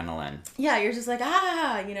on adrenaline. yeah, you're just like,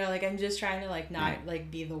 you know, like I'm just trying to like not Right.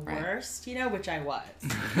 like be the Right. worst, you know, which I was.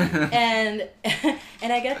 and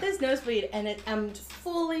I get this nosebleed, and I'm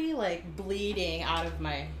fully like bleeding out of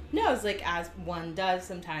my nose, like as one does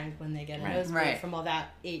sometimes when they get a Right. nosebleed Right. from all that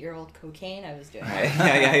 8-year-old cocaine I was doing. Right.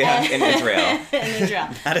 Yeah. In Israel. In Israel.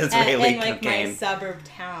 That Israeli in like my cocaine. suburb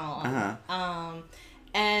town. Uh-huh.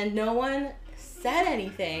 And no one said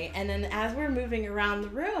anything, and then as we're moving around the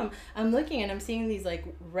room, I'm looking and I'm seeing these like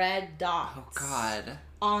red dots Oh, God.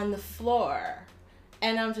 on the floor,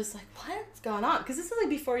 and I'm just like, what's going on? Because this is like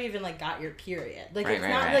before you even like got your period, like Right, it's right,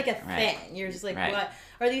 not right, like a right. thing. You're just like, Right. what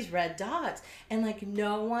are these red dots? And like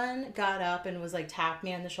no one got up and was like tapped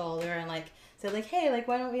me on the shoulder and like said like, hey, like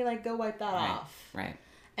why don't we like go wipe that off? Right.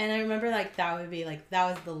 And I remember like that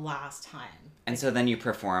was the last time. And so then you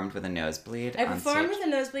performed with a nosebleed I on performed stage? with a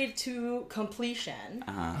nosebleed to completion.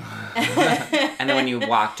 And then when you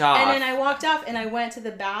walked off... And then I walked off and I went to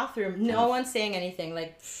the bathroom. No one's saying anything.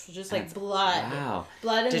 Like, just like blood. Wow.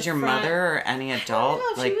 Blood in Did the your front. mother or any I don't adult know,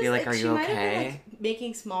 she like was, be like, are she you might have been, okay? like,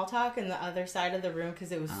 making small talk in the other side of the room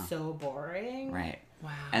because it was so boring. Right. Wow.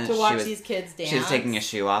 And To she watch was- these kids dance. She was taking a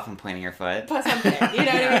shoe off and pointing her foot. But something. You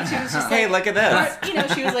know what I mean? She was just Hey, like, look at this. or, you know,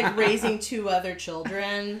 she was like raising 2 other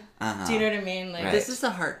children. Uh-huh. Do you know what I mean? Like Right. This is the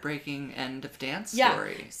heartbreaking end of dance Yeah.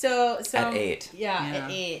 story. So At 8. Yeah, Yeah.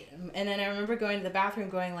 at 8. And then I remember going to the bathroom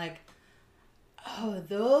going like, oh,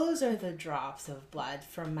 those are the drops of blood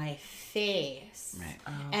from my face. Right.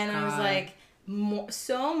 Oh, And I was God. like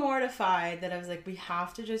so mortified that I was like, we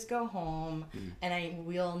have to just go home and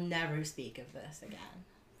we'll never speak of this again.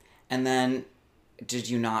 And then did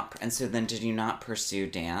you not pursue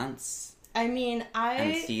dance? I mean,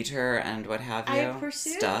 and theater and what have you? I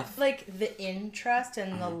pursued Stuff. like the interest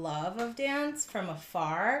and the love of dance from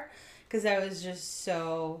afar because I was just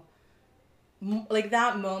so like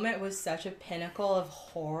that moment was such a pinnacle of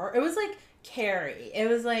horror. It was like Carrie. It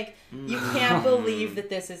was like you can't believe that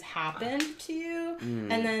this has happened to you.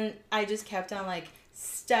 And then I just kept on like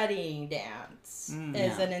studying dance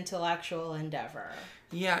as an intellectual endeavor.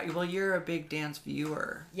 Yeah, well, you're a big dance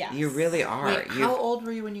viewer. Yes. You really are. Wait, how old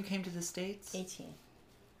were you when you came to the States? 18.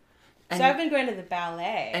 And, So I've been going to the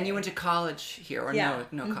ballet. and you went to college here, or Yeah.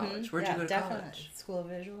 no college? Where'd you go to definitely. college? School of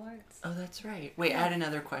Visual Arts. Oh, that's right. Wait, I had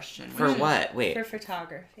another question. For what? Wait. For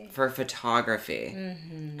photography. For photography.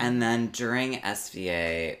 And then during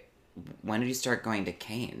SVA, when did you start going to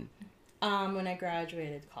Kane? When I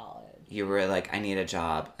graduated college. You were like, I need a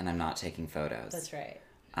job and I'm not taking photos. That's right.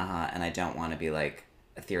 And I don't want to be like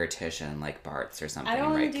a theoretician like Bart's or something. I don't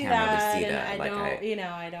want right? to do Camera that, Lucida. and I like don't.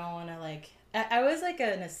 I don't want to like. I was like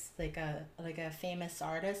a famous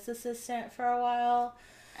artist assistant for a while.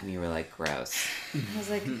 And you were like, gross. I was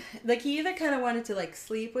like he either kind of wanted to like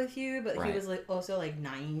sleep with you, but he Right. was like also like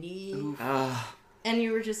 90, Ugh. and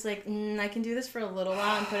you were just like, I can do this for a little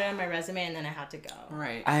while and put it on my resume, and then I had to go.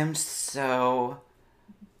 Right. I am so.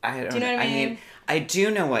 I don't. Do you know what I mean? I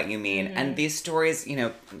do know what you mean, and these stories, you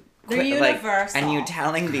know. They're like, universal. and you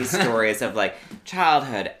telling these stories of like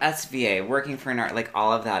childhood, SVA, working for an art, like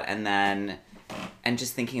all of that, and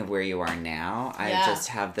just thinking of where you are now. I Yeah. just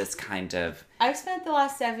have this kind of. I've spent the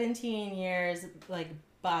last 17 years like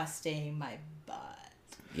busting my butt.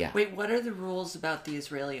 Yeah. Wait, what are the rules about the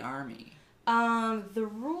Israeli army? The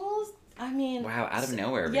rules. I mean. Wow, out of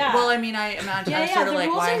nowhere. Yeah. Well, I mean, I imagine I was sort of the like,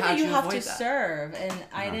 rules why? are that How'd you you have avoid to that? serve, and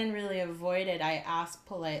I didn't really avoid it. I asked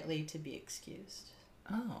politely to be excused.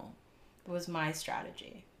 Oh, Was my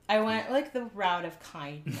strategy. I went like the route of that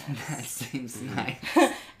kindness. seems nice.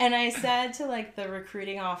 And I said to like the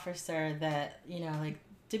recruiting officer that, like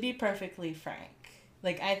to be perfectly frank,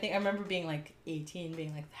 like I remember being like 18,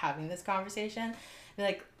 being like having this conversation, be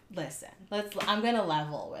like, listen, I'm going to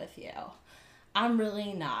level with you. I'm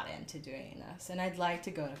really not into doing this and I'd like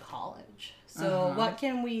to go to college. So what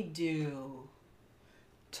can we do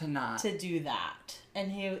To do that?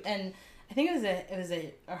 And I think it was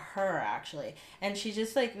a her actually, and she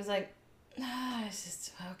just like was like, it's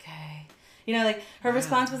just okay, like her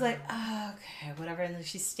response was like, okay, whatever, and then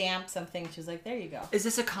she stamped something. She was like, there you go. Is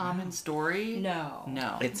this a common story? No,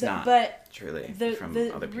 It's not. But Truly. the from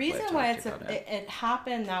the other people reason I've why talked to about it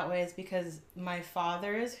happened that way is because my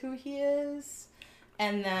father is who he is.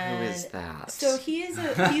 And then Who is that? So he's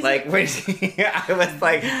like, wait, I was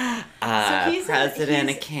like, So he's president,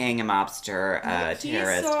 a he's- king, a mobster, a he's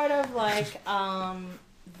terrorist. sort of like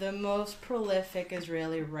the most prolific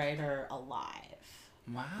Israeli writer alive.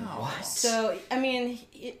 Wow. What? So I mean,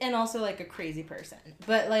 and also like a crazy person,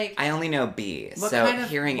 but like I only know B, What so kind of,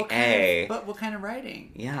 hearing what A, Kind of, what kind of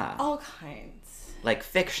writing? yeah, all kinds. like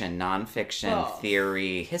fiction, nonfiction, Both.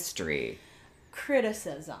 theory, history,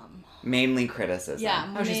 Criticism. mainly criticism.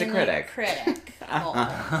 Yeah. Oh, she's a mainly critic. Critic.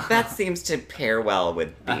 Oh. That seems to pair well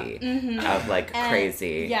with B, of like And,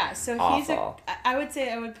 crazy. Yeah. So awful. I would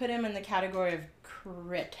say I would put him in the category of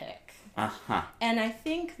critic. Uh-huh. And I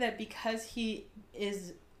think that because he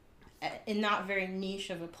is in not very niche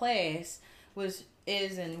of a place, was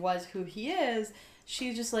who he is,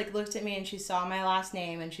 she just like looked at me and she saw my last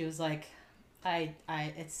name and she was like, I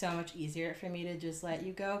it's so much easier for me to just let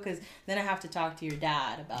you go because then I have to talk to your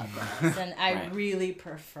dad about this and I Right. really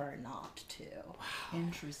prefer not to.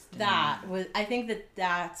 Interesting. I think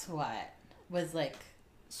that's what was like.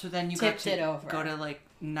 So then you tipped got to it over. go to like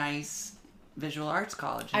nice visual arts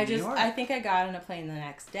college in New York. I think I got on a plane the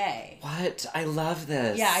next day. What? I love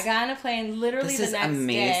this. Yeah, I got on a plane literally This the is next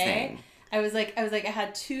amazing. day. I was like, I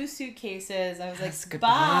had 2 suitcases. I was Yes, like, goodbye.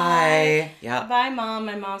 bye. Yep. Bye, Mom.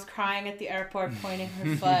 My mom's crying at the airport, pointing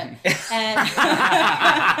her foot. And,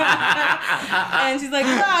 and she's like,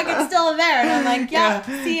 look, it's still there. And I'm like, yeah,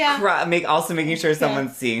 see ya. Also making sure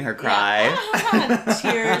someone's seeing her cry. Yeah.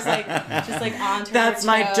 Tears, like, just like onto That's her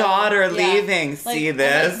my toe. daughter Yeah. leaving. Like, See I'm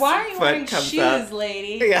this? Like, why are you Foot wearing comes shoes, up.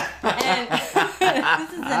 lady? Yeah. And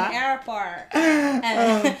this is an airport.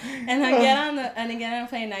 And I get on a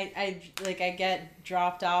plane. I get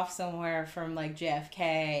dropped off somewhere from like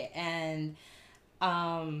JFK, and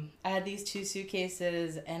I had these 2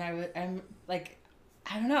 suitcases, and I'm like,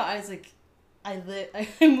 I don't know. I was like, I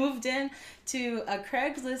moved in to a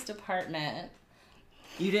Craigslist apartment.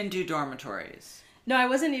 You didn't do dormitories. No, I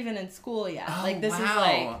wasn't even in school yet. Oh, like this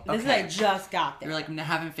wow. is Okay. I just got there. You're like,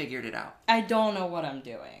 haven't figured it out. I don't know what I'm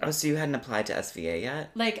doing. Oh, so you hadn't applied to SVA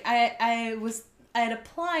yet? Like I I had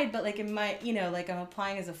applied, but like in my, like I'm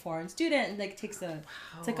applying as a foreign student, and like it's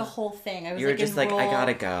like a whole thing. I was You were just like, I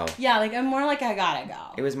gotta go. Yeah, like I'm more like I gotta go.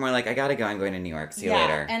 It was more like, I gotta go. I'm going to New York. See you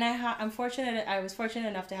later. And I was fortunate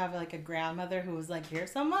enough to have like a grandmother who was like,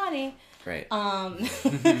 here's some money. Right.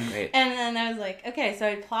 Great. And then I was like, okay, so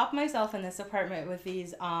I plopped myself in this apartment with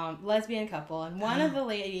these lesbian couple, and one of the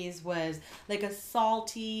ladies was like a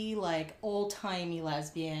salty, like old-timey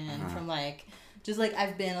lesbian from like, just like,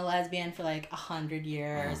 I've been a lesbian for like 100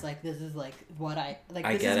 years. Like, this is like what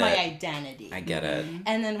this is my identity. I get it.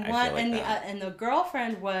 And then I feel like and the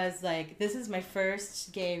girlfriend was like, this is my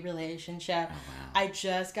first gay relationship. Oh, wow. I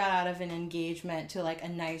just got out of an engagement to like a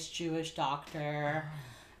nice Jewish doctor.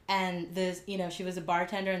 And this, she was a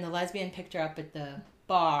bartender, and the lesbian picked her up at the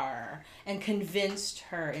bar and convinced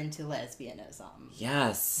her into lesbianism.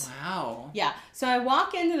 Yes. Wow. Yeah. So I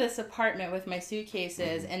walk into this apartment with my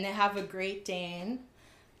suitcases, and they have a Great Dane,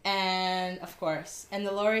 and of course, and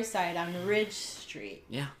the Lower East Side on Ridge Street.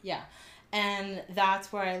 Yeah. Yeah. And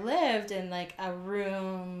that's where I lived, in like a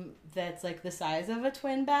room that's like the size of a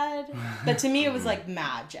twin bed. But to me, it was like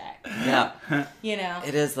magic. Yeah.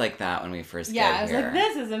 It is like that when we first yeah, get I was here. like,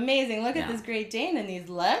 this is amazing. Look at Yeah. this Great Dane and these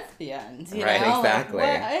lesbians. You Right, know? exactly.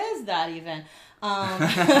 Like, what is that even? And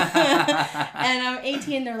I'm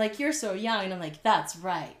 18. They're like, you're so young. And I'm like, that's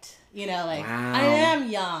right. Like, Wow. I am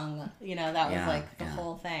young. That was Yeah, like the yeah.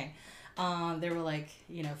 whole thing. They were like,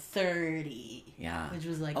 30. Yeah. Which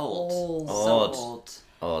was like Old. old. Old. So old.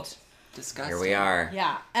 Old. Disgusting. Here we are.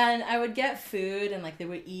 Yeah, and I would get food, and like they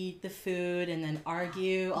would eat the food and then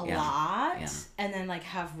argue a Yeah, lot, yeah. and then like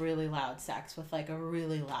have really loud sex with like a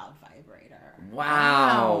really loud vibrator.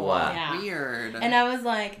 Wow. Yeah. Weird. And I was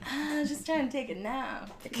like, just trying to take a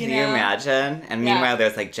nap. Can you imagine? And Yeah. meanwhile,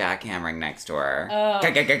 there's like jackhammering next door. Oh.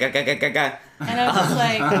 Ga-ga-ga-ga-ga-ga-ga. And I was just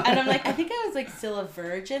like, and I'm like, I think I was like still a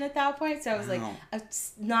virgin at that point, so I was like, Wow.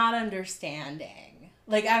 not understanding.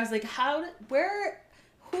 Like I was like,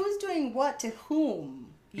 who's doing what to whom?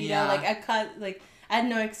 You know, Yeah. like I had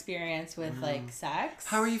no experience with like sex.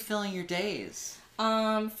 How are you filling your days?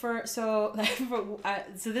 So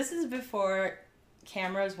this is before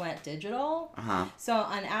cameras went digital. Uh-huh. So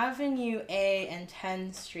on Avenue A and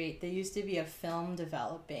 10th Street, there used to be a film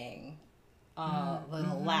developing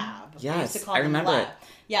little lab. They used to Yes, call I them remember lab. it.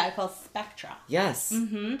 Yeah, it called Spectra. Yes.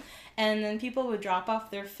 Mm-hmm. And then people would drop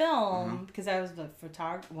off their film because I was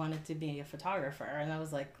wanted to be a photographer, and I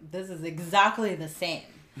was like, this is exactly the same.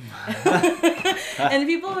 And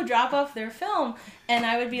people would drop off their film, and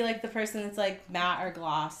I would be like the person that's like matte or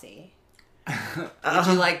glossy. Would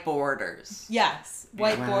you like borders? Yes,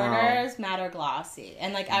 white Wow. borders, matte or glossy,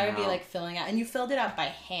 and like I would be Wow. like filling out, and you filled it out by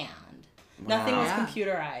hand. Nothing was Yeah.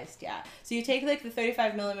 computerized, yeah. So you take like the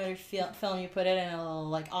 35 millimeter film, you put it in a little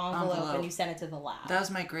like envelope, Envelope. and you send it to the lab. That was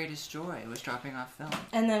my greatest joy. Was dropping off film.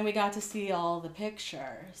 And then we got to see all the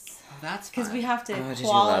pictures. Oh, that's Because fun. we have to Oh, did you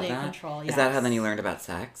love quality that? control. Is that how yes. then you learned about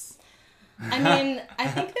sex? I mean, I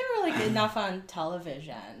think there were like enough on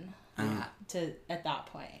television Oh. to at that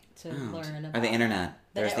point to Oh. learn about Or the internet. it.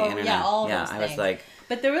 There's the oh, internet. Yeah, all of yeah, those I was things. like,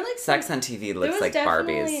 But there were like sex some, on TV there looks was like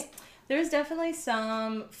definitely- Barbies. There was definitely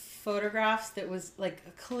some photographs that was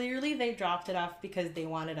like clearly they dropped it off because they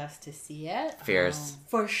wanted us to see it. Fierce.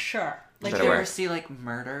 For sure. Like Better Did you work. ever see like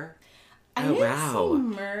murder? I Oh, didn't wow. see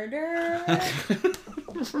murder.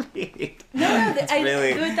 Right. No,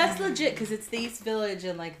 really- that's legit because it's the East Village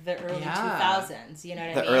in like the early Yeah. 2000s. You know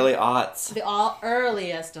what I The mean? early aughts. The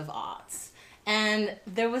earliest of aughts, and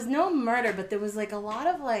there was no murder, but there was like a lot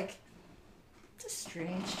of like, it's a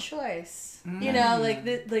strange choice. You know, like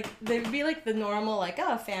there'd be like the normal like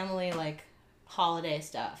family like holiday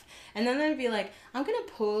stuff, and then there'd be like, I'm gonna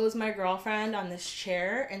pose my girlfriend on this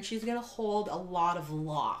chair, and she's gonna hold a lot of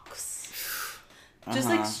locks. Just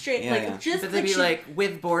like straight, Yeah, like yeah. just But they'd be she- like,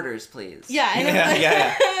 with borders, please. yeah, and I'm Yeah, like,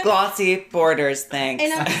 yeah, yeah. Glossy borders, thanks.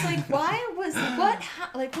 and I'm just like, what was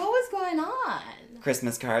going on?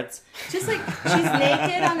 Christmas cards. Just like she's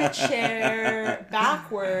naked on a chair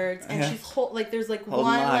backwards, and Yeah. she's there's like Holding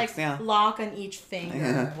one locks, like yeah. lock on each finger.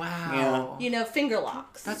 Yeah. Wow. You know, finger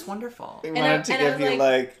locks. That's wonderful. We I- wanted to and I give was you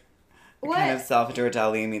like, like kind of What? Salvador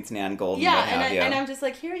Dali meets Nan Goldin. Yeah, what have you. and I'm just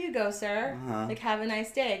like, here you go, sir. Uh-huh. Like, have a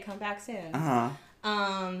nice day. Come back soon. Uh-huh.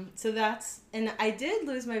 So that's, and I did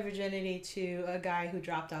lose my virginity to a guy who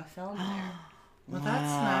dropped off film there. Well, that's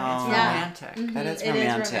nice. It's Yeah. romantic. That is It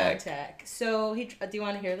romantic. is romantic. So do you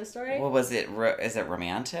want to hear the story? What was it? Is it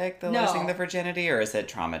romantic, the No. losing the virginity, or is it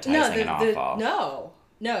traumatizing no, and awful?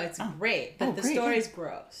 no, it's great, but Oh, the great, story's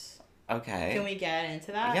gross. Okay. Can we get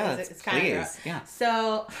into that? Yeah, 'Cause please. kinda gross. Yeah.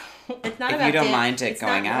 So, it's not If about you don't dan- mind it it's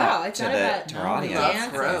going not, out no, it's to not the- about to our We audience. love dance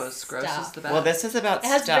and gross. Gross is stuff. the best. Well, this is about It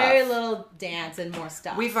has stuff. very little dance and more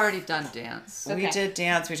stuff. We've already done dance. We Okay. did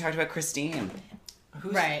dance. We talked about Christine.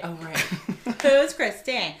 Who's, Right. Oh, right. It was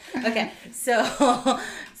Christine. Okay,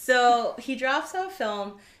 so he drops out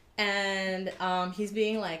film, and he's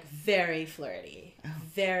being like very flirty,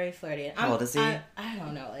 very flirty. And How old is he? I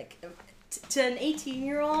don't know, like to an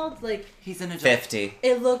 18-year-old, like He's an adult. 50.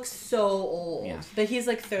 it looks so old, Yeah. but he's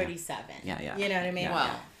like 37. Yeah. You know what I mean? Yeah.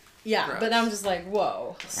 Well, Yeah, Gross. but I'm just like,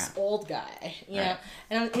 whoa, Right. old guy, you know?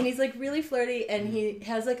 Right. And he's like really flirty, and he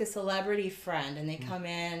has like a celebrity friend, and they come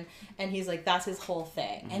in, and he's like, that's his whole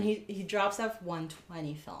thing. And he drops off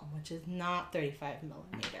 120 film, which is not 35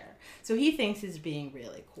 millimeter. So he thinks he's being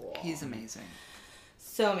really cool. he's amazing.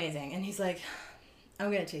 so amazing. And he's like,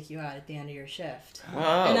 I'm going to take you out at the end of your shift. Whoa.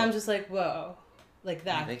 And I'm just like, whoa. Like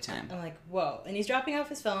that. Big time. I'm like, whoa. And he's dropping off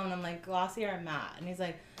his phone, and I'm like, glossy or matte? And he's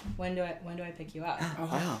like, when do I pick you up? Oh,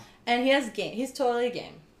 wow. And he has game. He's totally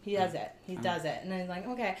game. He does it. He does it. And then he's like,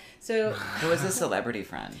 okay. So Who was a celebrity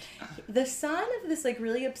friend? the son of this like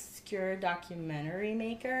really obscure documentary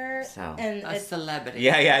maker. So. And A it's, celebrity.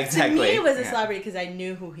 Yeah, exactly. to me, it was a Yeah. celebrity because I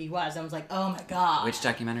knew who he was. I was like, oh my god. Which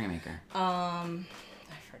documentary maker? I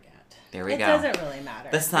forget. There we it go. doesn't really matter.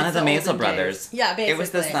 The son It's of the the Maisel olden brothers. Yeah, It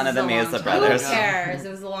was the basically. son of the It was a long Maisel time brothers. Who ago. cares?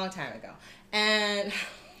 It was a long time ago. And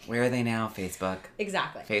Where are they now? Facebook.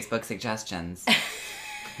 exactly. Facebook suggestions.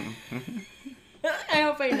 I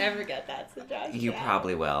hope I never get that suggestion. You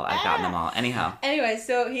probably will. I've gotten them all. Anyhow. Anyway,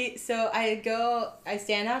 so I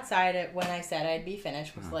stand outside it when I said I'd be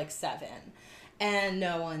finished was like 7, and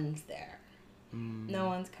no one's there. No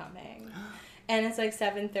one's coming, and it's like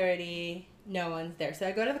 7:30. No one's there. So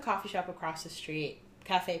I go to the coffee shop across the street,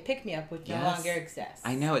 Cafe Pick Me Up, which no Yes. longer exists.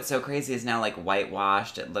 I know, it's so crazy. It's now like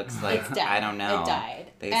whitewashed. It looks like, It's dead. I don't know. It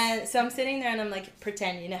died. They- And so I'm sitting there and I'm like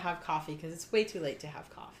pretending to have coffee because it's way too late to have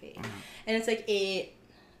coffee. And it's like 8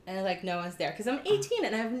 and like no one's there because I'm 18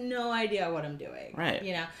 and I have no idea what I'm doing. Right.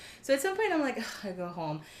 You know? So at some point I'm like, ugh, I go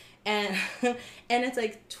home and and it's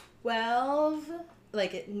like 12,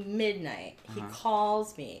 like at midnight. He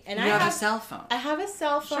calls me and You I have have a cell phone. I have a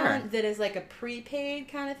cell phone Sure. that is like a prepaid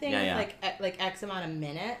kind of thing, Yeah, with yeah. like X amount of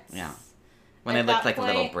minutes. Yeah. When At it looked that like a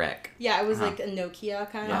little point- brick. Yeah, it was Uh-huh. like a Nokia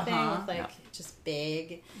kind Yeah. of thing Uh-huh. with like Yeah. just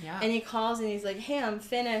big. Yeah. And he calls and he's like, "Hey, I'm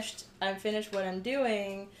finished. I'm finished what I'm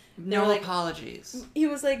doing." They No were like, apologies. he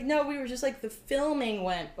was like, "No, we were just like the filming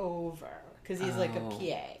went over because he's like a Oh.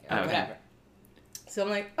 PA or Okay. whatever." So I'm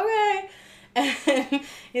like, "Okay," and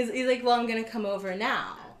he's like, "Well, I'm gonna come over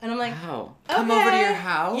now," and I'm like, Wow. Come over to "Okay." your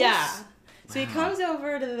house? Yeah. So he Wow. comes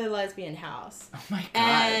over to the lesbian house Oh my god.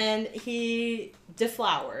 and he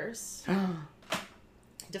deflowers.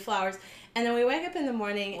 Deflowers. And then we wake up in the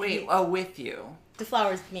morning. Wait, he with you.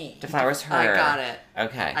 deflowers me. Deflowers her. I got it.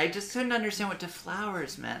 Okay. I just couldn't understand what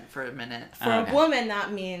deflowers meant for a minute. For Okay. a woman,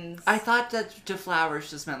 that means I thought that deflowers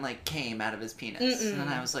just meant like came out of his penis. Mm-mm. And then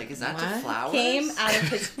I was like, is that What? deflowers? came out of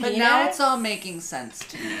his But penis. now it's all making sense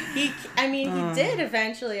to me. He did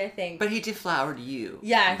eventually, I think. But he deflowered you.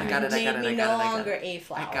 yeah, I he got it, I made got it, me I no got it, I got longer it. a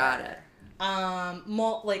flower. I got it.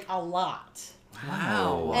 Like a lot.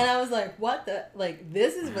 Wow. And I was like, what the, like,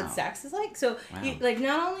 this is Wow. what sex is like? So, he, Wow. like,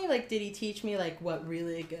 not only, like, did he teach me, like, what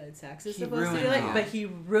really good sex is He supposed to be ruined like, you. but he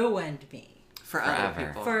ruined me. For other Forever.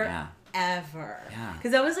 people. For Yeah. ever. Yeah.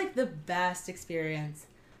 Because that was, like, the best experience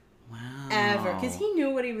Wow. ever. Because he knew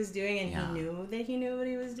what he was doing, and Yeah. he knew that he knew what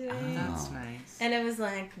he was doing. That's Oh. nice. And it was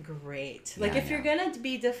like great. Like Yeah, if you're yeah. gonna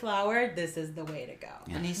be deflowered, this is the way to go.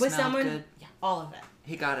 Yeah. And he With smelled someone, good. yeah, all of it,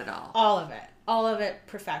 He got it all. all of it,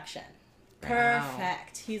 perfection, Wow.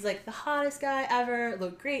 perfect. He's like the hottest guy ever.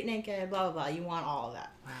 Look great naked. Blah blah blah. You want all of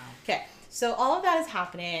that. Wow. Okay, so all of that is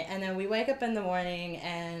happening, and then we wake up in the morning,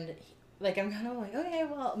 and like I'm kind of like, okay,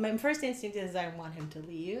 well, my first instinct is I want him to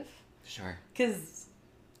leave, Sure. because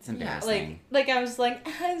It's embarrassing. like I was like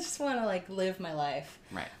I just want to like live my life.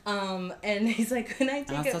 Right. And he's like, can I And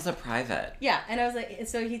take that's a also private. Yeah, and I was like,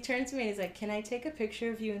 so he turned to me and he's like, "Can I take a picture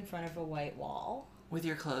of you in front of a white wall?" With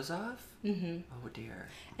your clothes off? Mm-hmm. Oh dear.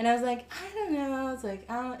 And I was like, I don't know. I was like,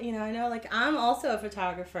 I don't, I know, like, I'm also a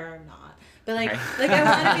photographer, I'm not, but like, Right. like I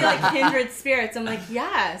want to be like kindred spirits. I'm like,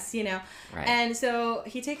 yes, Right. And so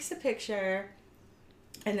he takes a picture,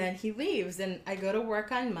 and then he leaves, and I go to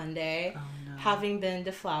work on Monday, Oh no. having been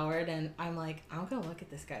deflowered, and I'm like, I'm gonna look at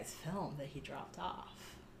this guy's film that he dropped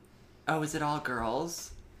off. Oh, is it all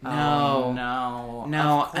girls? No. Oh, no.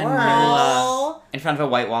 No, Of course. All In front of a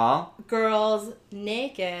white wall? girls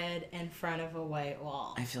naked in front of a white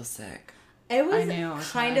wall. I feel sick. It was I knew,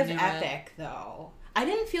 kind I of knew it. epic, though. I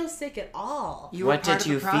didn't feel sick at all. You were What part did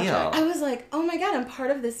of you the project. feel? I was like, oh my god, I'm part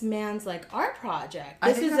of this man's like art project. I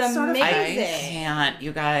This think is that's sort of amazing. nice. Can't,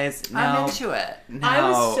 you guys, no. I'm into it. No. I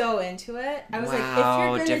was so into it. I was Wow, like, if you're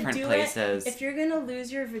gonna different do places. it, if you're gonna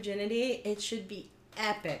lose your virginity, it should be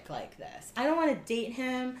epic like this. I don't want to date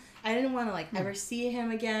him. I didn't want to like ever see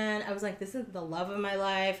him again. I was like, this is the love of my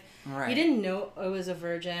life. Right. He didn't know I was a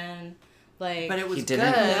virgin. Like, But it was He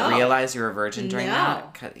didn't good. No. realize you were a virgin during No.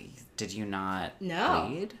 that? Did you not no,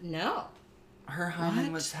 bleed? no. Her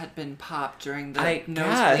hymen What? had been popped during the I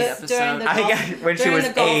nosebleed guess. episode. During the I Gulf, got- when she during was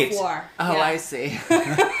the Gulf 8. War. Oh, Yeah. I see.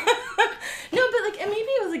 No, but like, and maybe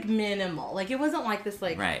it was like minimal. Like, it wasn't like this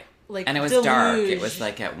like Right. like And it was deluge. dark. It was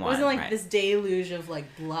like at It 1. wasn't like right. this deluge of like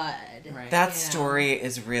blood. Right. That Yeah. story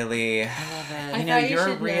is really. I love it. I You know, thought you you're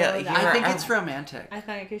should real. know that. you're I think a- it's romantic. I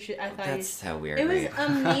thought you should. I thought you That's should. so weird. It was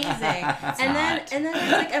amazing. and then not. and then I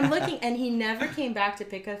was like, I'm looking, and he never came back to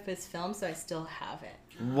pick up his film, so I still have it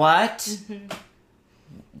What?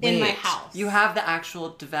 in my Wait. house. You have the actual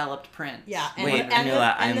developed print. yeah, and, Wait, and,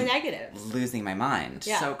 Anula, and the I'm negatives. losing my mind.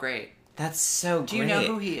 Yeah. So great. That's so great. Do you know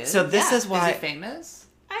who he is? So this Yeah. is why. Is he famous?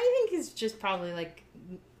 I think he's just probably like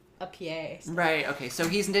a PA. So. Right. Okay. So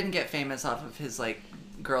he didn't get famous off of his like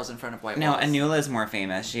girls in front of white No, walls. Anula is more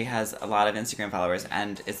famous. She has a lot of Instagram followers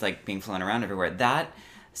and is like being flown around everywhere. That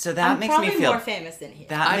I'm makes probably me feel more famous than he is.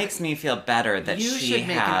 that I- makes me feel better that you she should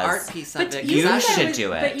make has. an art piece of But it. you think I should was-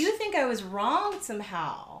 do it. But you think I was wrong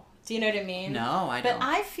somehow? Do you know what I mean? No, I But don't.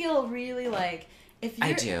 I feel really like if you're,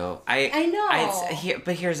 I do. I know.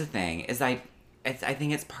 But here's the thing: is I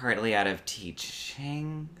think it's partly out of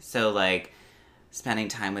teaching. So like spending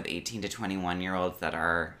time with 18 to 21-year-olds that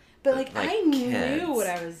are. But like, I knew kids. what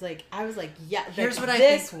I was like. I was like, yeah. Here's like, what I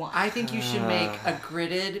this think. one. I think you should make a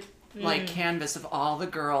gridded like canvas of all the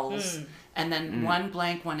girls, and then one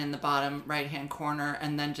blank one in the bottom right hand corner,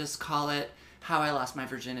 and then just call it "How I Lost My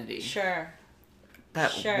Virginity." Sure.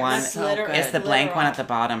 That Sure, one that's So literal. good. is the blank literal. one at the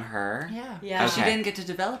bottom. Her. Yeah. Yeah. 'Cause she Okay. didn't get to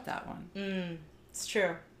develop that one. It's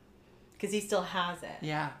true. Because he still has it.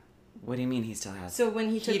 Yeah. What do you mean he still has? So when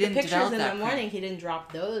he took the didn't pictures develop in the that morning, print. he didn't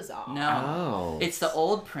drop those off. No. Oh. It's the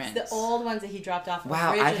old print. The old ones that he dropped off.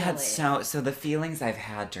 Wow, originally. I've had so the feelings I've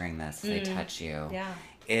had during this as I touch you. Yeah.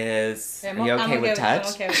 Is I'm are you o- I'm okay okay with with- touch?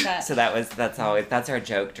 I'm okay with touch. So that's our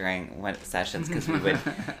joke during one sessions because we would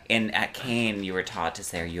at Kane you were taught to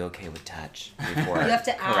say, "Are you okay with touch?" before You have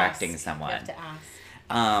to correcting ask. someone. You have to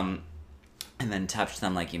ask. And then touch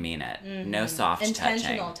them like you mean it. No soft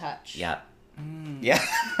Intentional touching. touch. Yep. Yeah.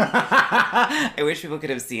 I wish people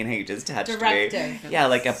could have seen how you just touched Directive. me. Yeah,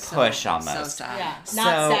 like a So- push So almost. sad. Yeah.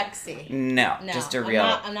 Not So- sexy. No, No. just a real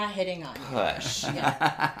I'm not hitting on you. push.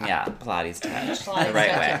 Yeah, Pilates touch. Pilates the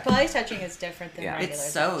right touching. way. Pilates touching is different than Yeah. regular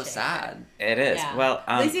It's so touching. sad. It is. Yeah. Well,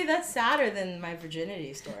 Lizzie, that's sadder than my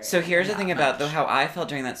virginity story. so here's the Not thing about much. how I felt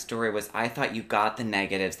during that story was I thought you got the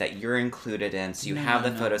negatives that you're included in, so you have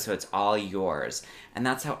the photo, so it's all yours, and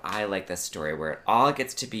that's how I like this story, where it all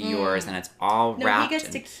gets to be yours and it's all no, wrapped. he gets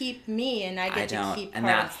in, to keep me, and I get I to don't, keep and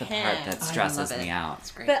part that's of the him. part that Oh, I stresses love it. me out.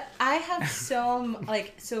 It's great. But I have so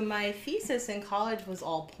my thesis in college was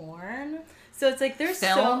all porn. So it's like there's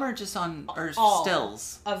Film so or just on or all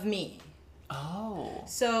stills? of me. Oh.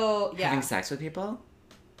 So yeah, Having sex with people?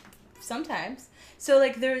 sometimes. So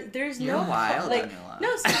like there's You're no wild, like Anula.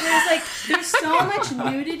 no. So there's so much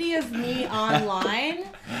nudity of me online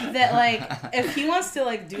that like if he wants to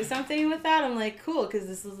like do something with that, I'm like cool because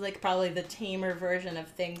this is like probably the tamer version of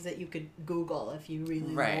things that you could Google if you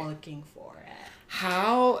really Right. were looking for it.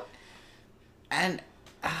 How? And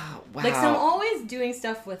wow. Like so I'm always doing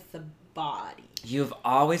stuff with the body, You've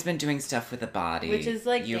always been doing stuff with the body, which is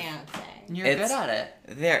like You've- dancing. You're It's- good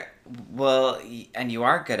at it. And you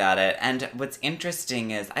are good at it. And what's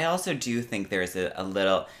interesting is, I also do think there's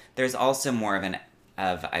there's also more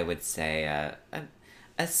of I would say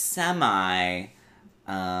a semi,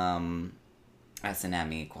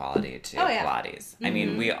 S&M quality to Oh, yeah. Pilates. I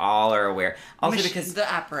mean, we all are aware. Also because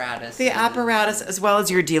the apparatus. the is- apparatus, as well as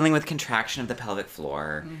you're dealing with contraction of the pelvic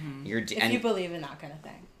floor. You're If you believe in that kind of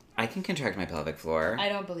thing. I can contract my pelvic floor. I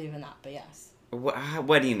don't believe in that, but yes.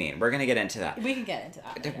 What do you mean? We're going to get into that. We can get into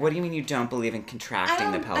that. later. What do you mean you don't believe in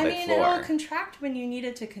contracting the pelvic floor? it'll contract when you need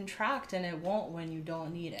it to contract, and it won't when you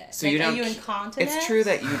don't need it. So like, you don't. Are you incontinent? It's true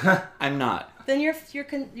that you. I'm not, Then your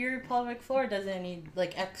pelvic floor doesn't need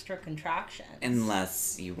like extra contractions.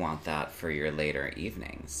 unless you want that for your later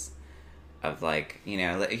evenings, of like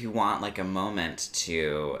you want like a moment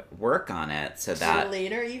to work on it so that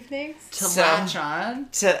later evenings. To So- latch on.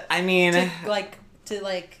 I mean To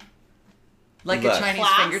like Like Look, a Chinese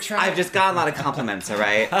class. finger trap. I've just gotten a lot of compliments, all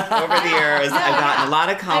right? Over the years, I've gotten a lot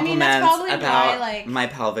of I mean, that's compliments probably about why, like, my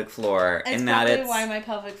pelvic floor, It's and that probably it's why my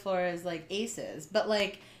pelvic floor is like aces. But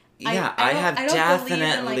like, Yeah, I have I don't definitely-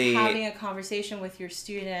 believe in like having a conversation with your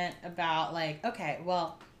student about like, okay,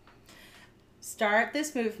 well, start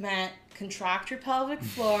this movement, contract your pelvic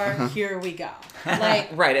floor. Here we go. Like,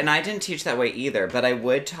 right. And I didn't teach that way either, but I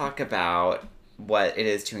would talk about what it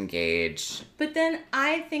is to engage. but then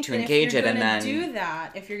I think To that engage if you're it and going to then- do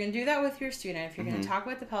that, if you're going to do that with your student, if you're going to talk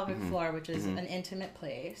about the pelvic floor, which is an intimate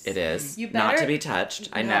place, It is You not better- to be touched.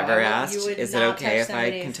 I No, never I would- asked, you would is it not okay touch if I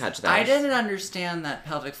can somebody's- touch that? I didn't understand that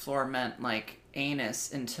pelvic floor meant like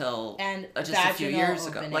anus until And just a few vaginal years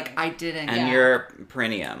ago. opening. Like I didn't. And Yeah. your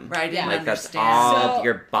perineum. Right, I didn't Like that's understand. all So, of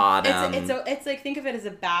your bottom. It's like, think of it as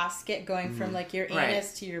a basket going from like your Right.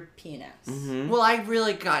 anus to your penis. Well, I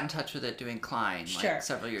really got in touch with it doing Klein Sure. like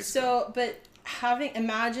several years ago. So, but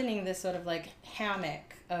imagining this sort of like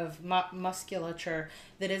hammock of musculature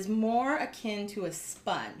that is more akin to a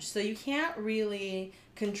sponge. So you can't really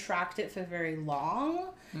contract it for very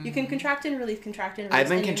long. You can contract and release, contract and release. I've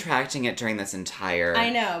been and contracting it during this entire I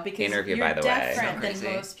know, because interview, you're by the way. different So than crazy.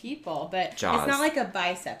 most people, but Jaws. it's not like a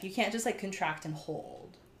bicep. You can't just like contract and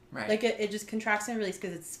hold. Right. Like it just contracts and releases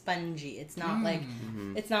because it's spongy. It's not like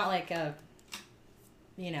it's not like a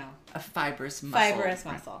a fibrous muscle. fibrous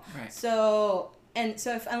muscle. Right. So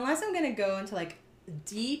unless I'm gonna go into like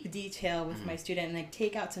deep detail with my student and like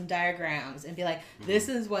take out some diagrams and be like, this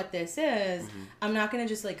is what this is, I'm not gonna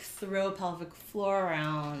just like throw pelvic floor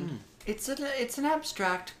around. It's an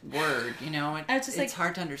abstract word, you know. It's just, it's like-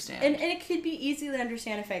 hard to understand. And it could be easy to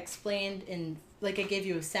understand if I explained in like I gave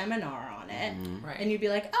you a seminar on it, Right. and you'd be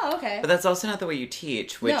like, oh, okay. But that's also not the way you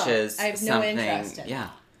teach, which No, is I have no something. interest in yeah.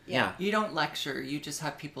 that. Yeah. You don't lecture. You just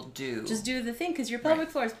have people do. Just do the thing because your pelvic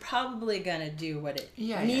Right. floor is probably gonna do what it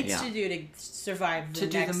Yeah, needs yeah. to do to survive the To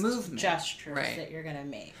do the next movement. gestures Right. that you're gonna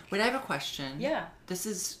make. Wait, I have a question. Yeah. This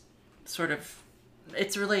is sort of,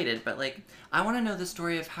 it's related, but like, I want to know the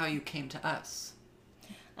story of how you came to us.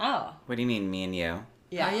 Oh, What do you mean, me and you?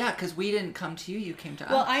 yeah. Yeah, because we didn't come to you. You came to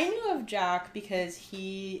Well, us. I knew of Jack because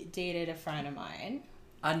he dated a friend of mine,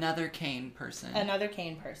 Another Kane person. another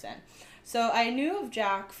Kane person. So I knew of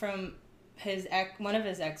Jack from one of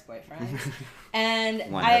his ex-boyfriends, and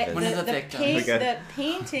One of One of the victims. the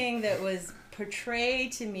painting that was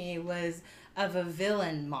portrayed to me was of a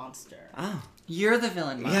villain monster. Oh. You're the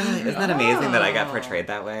villain. Yeah, Mom. isn't that amazing that I got Oh. portrayed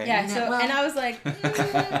that way? Yeah, Yeah, so well- and I was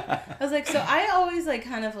like, so I always like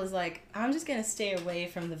kind of was like, I'm just gonna stay away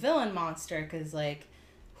from the villain monster because like,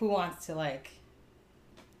 who wants to like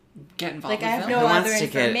Get involved Like, I with have villain. Who no wants other to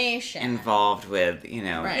get information. involved with,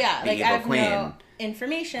 Right. yeah, the like I evil have queen. no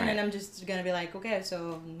information, Right. and I'm just gonna be like, okay,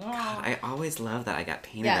 so no. I always love that I got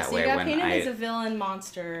painted Yeah, that so way you got when painted I. as a villain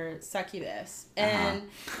monster succubus, and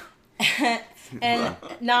Uh-huh. and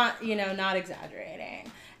not not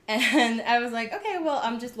exaggerating. And I was like, okay, well,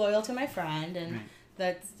 I'm just loyal to my friend, and Right.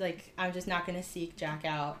 that's like I'm just not gonna seek Jack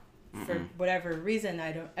out for whatever reason.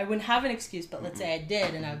 I wouldn't have an excuse, but let's say I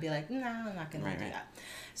did, and I would be like, no, I'm not gonna Right, do right. that.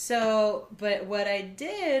 So, but what I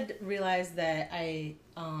did realize that I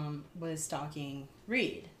was stalking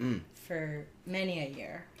Reed for many a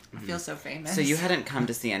year. I feel so famous. So you hadn't come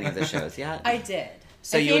to see any of the shows yet? I did.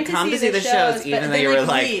 So I you came would come to see the shows even but though then you were I'd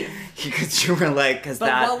like, leave. because you were like, because But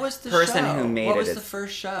that what was the person show? who made what it was is the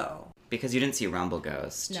first show? because you didn't see Rumble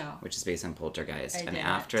Ghost, No. which is based on Poltergeist, I and didn't.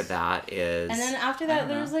 after that is And then after that,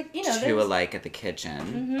 there was like Two there's Alike at the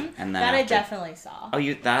Kitchen, and then that I after- definitely saw. Oh,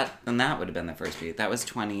 then that would have been the first week. That was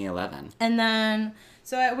 2011. And then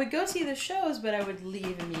so I would go see the shows, but I would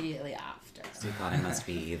leave immediately after. So you thought I must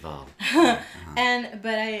be evil. But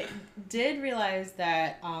I did realize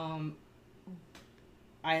that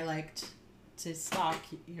I liked to stalk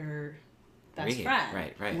your best Reed.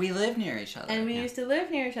 friend. Right. We live near each other. And we used to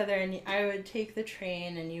live near each other, and I would take the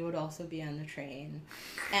train, and you would also be on the train.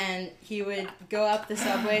 And he would go up the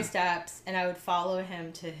subway steps, and I would follow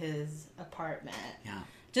him to his apartment. Yeah.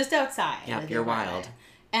 Just outside. Yep, of you're the wild. apartment.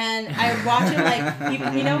 And I would watch him,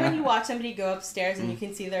 like, you know when you watch somebody go upstairs and you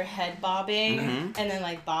can see their head bobbing, and then,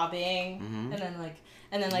 like, bobbing,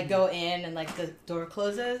 and then, like, go in, and, like, the door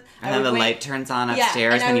closes. And then the light turns on Yeah,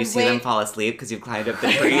 upstairs and I when you would see them wait- fall asleep because you've climbed up the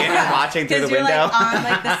tree and you're watching through the Because you're, window. like, on,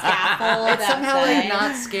 like, the scaffold It's somehow like outside.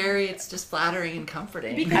 not scary. It's just flattering and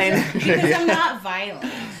comforting. Because I'm not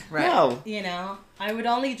violent. right. No. You know, I would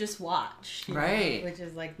only just watch. you know, Right. which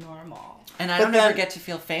is like normal. And I But don't ever then- get to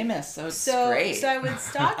feel famous, so it's So great. so I would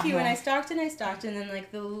stalk you, and I stalked, and then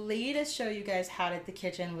like the latest show you guys had at the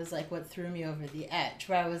kitchen was like what threw me over the edge,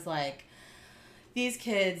 where I was like, these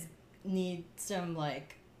kids need some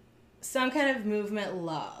like some kind of movement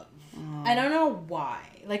love. I don't know why.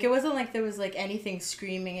 Like, it wasn't like there was, like, anything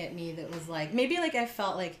screaming at me that was, like... Maybe, like, I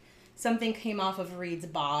felt like something came off of Reed's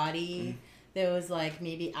body that was, like,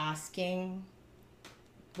 maybe asking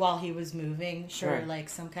while he was moving for, like,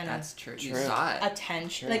 some kind That's of... true. You saw it.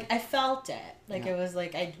 attention. Like, I felt it. Like, it was,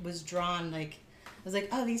 like, I was drawn, like... I was like,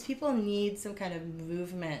 oh, these people need some kind of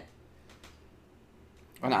movement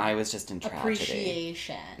And I was just in tragedy.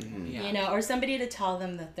 appreciation, Yeah. you know, or somebody to tell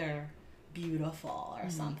them that they're beautiful or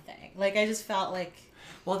something. Like, I just felt like...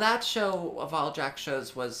 Well, that show of all Jack's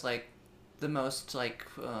shows was like the most like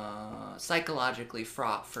psychologically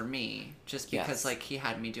fraught for me, just because Yes. like he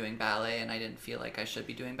had me doing ballet and I didn't feel like I should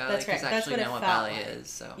be doing ballet That's right. because I That's actually what it know what felt ballet like. is.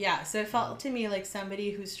 So Yeah, so it felt to me like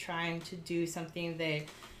somebody who's trying to do something they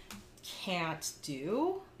can't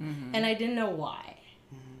do, and I didn't know why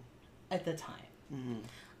at the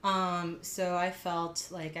time. So I felt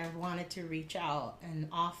like I wanted to reach out and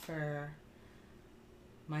offer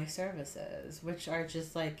my services, which are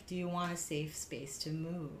just like, do you want a safe space to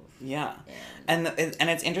move? Yeah, And- and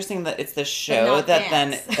it's interesting that it's the show not that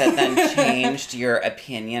dance. then changed your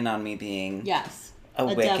opinion on me being Yes, a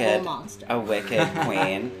devil wicked monster. a wicked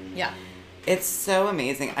queen. Yeah. It's so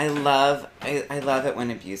amazing. I love it when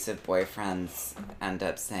abusive boyfriends end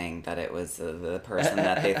up saying that it was the person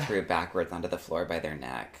that they threw backwards onto the floor by their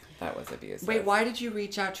neck that was abusive. wait, why did you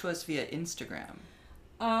reach out to us via Instagram?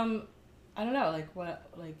 I don't know, like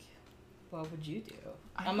what would you do?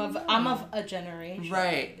 I'm don't of a generation.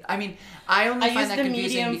 Right. I mean, I only I find use that the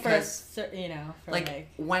confusing medium because for you know, for like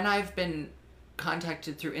when I've been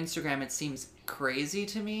contacted through Instagram, it seems crazy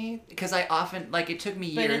to me because I often like it took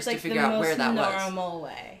me but years it's like to figure the out most where that was. normal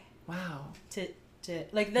way Wow. to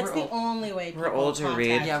like that's We're the old. only way people We're older, contact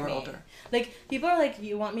Reed. Yeah, we're me. older. Like people are like,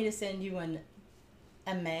 you want me to send you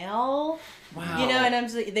a mail? Wow. You know, and I'm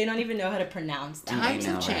just like, they don't even know how to pronounce that. Times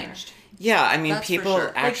have know it. changed. Yeah, I mean, That's for people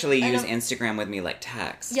sure. actually Like, use and Instagram with me like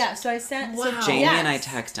text. Yeah, so I sent Wow. so, Jamie yes. and I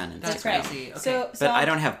text on Instagram. That's right. crazy. Okay. So But I I'm-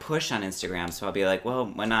 don't have push on Instagram, so I'll be like, well,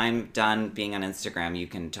 when I'm done being on Instagram, you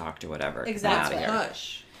can talk to whatever. 'cause I'm Exactly. outta here.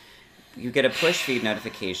 Push. You get a push feed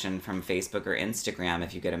notification from Facebook or Instagram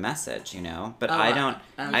if you get a message, you know? But Oh, I don't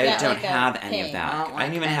I Yeah, don't like a have any of ping. that. I I don't don't,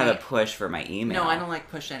 like even have any. a push for my email. No, I don't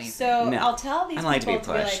like push anything. So No. I'll tell these I like to be people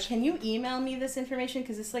to be like, pushed. can you email me this information?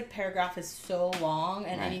 Because this like paragraph is so long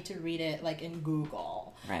and I Right. need to read it like in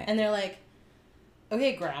Google. Right. And they're like,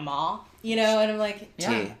 okay, grandma, you know, and I'm like,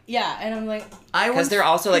 Yeah. yeah, and I'm like, Because they're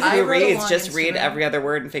also like, I who wrote a reads? long Just read Instagram. every other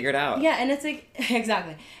word and figure it out. yeah, and it's like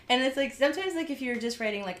exactly, and it's like sometimes like if you're just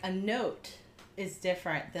writing like a note is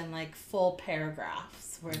different than like full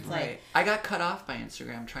paragraphs where it's Right. like I got cut off by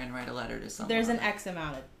Instagram trying to write a letter to someone. there's an X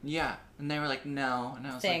amount of Yeah, and they were like, no, and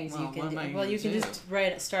I was things like, well, you can what am I do. Well, gonna you can do?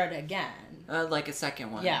 just start again. Like a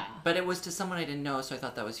second one. Yeah. But it was to someone I didn't know, so I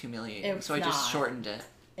thought that was humiliating. It's so I just not. shortened it.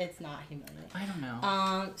 It's not humiliating. I don't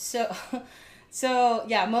know. So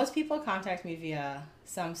yeah, most people contact me via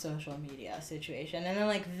some social media situation, and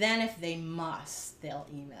then if they must, they'll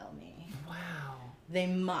email me. Wow. They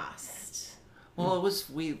must. Well, it was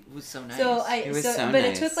so nice. It was so but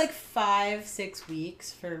nice. it took like 5-6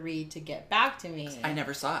 weeks for Reed to get back to me I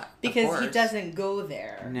never saw it. of because he course. doesn't go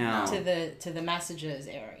there No. to the messages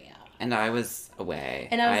area. And I was away.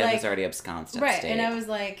 And I was like- already absconsed Right, upstate. and I was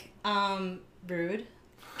like, rude.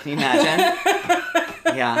 Can you imagine?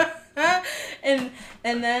 Yeah.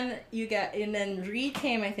 and then Reed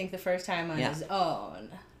came, I think, the first time on Yeah. his own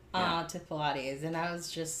Yeah. to Pilates, and I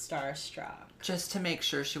was just starstruck. Just to make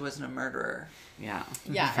sure she wasn't a murderer. Yeah.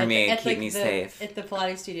 Yeah, For me, keep me safe. At the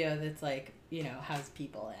Pilates studio that's like, you know, has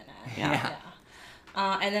people in it. Yeah.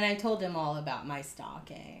 And then I told him all about my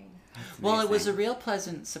stalking. Well, it was a Amazing. real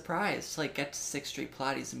pleasant surprise to like get to 6th Street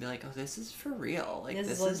Pilates and be like, oh, this is for real. Like This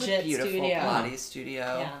this, is is a legit beautiful studio. Pilates studio.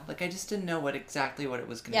 Yeah. Like I just didn't know exactly what it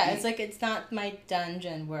was gonna Yeah, be. it's like it's not my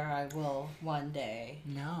dungeon where I will one day.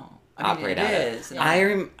 no. I mean, Operate it at it. is. Yeah.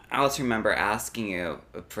 I also remember asking you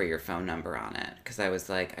for your phone number on it because I was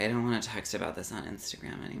like, I don't want to text about this on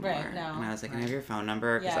Instagram anymore. Right, no. And I was like, can I have your phone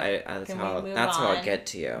number? Because Yeah. that's Can how we move that's how I'll on? get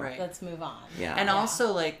to you. Right. Let's move on. Yeah. And Yeah.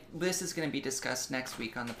 also, like, this is going to be discussed next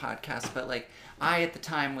week on the podcast, but, like, I, at the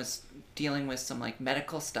time, was dealing with some, like,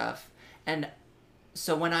 medical stuff. And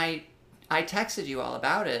so when I texted you all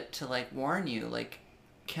about it to, like, warn you, like,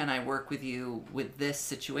 can I work with you with this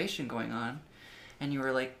situation going on? And you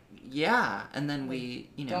were like, yeah. And then we,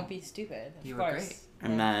 you know. Don't be stupid. Of You were course. great.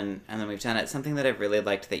 And then we've done it. Something that I've really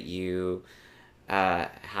liked that you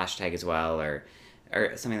hashtag as well, or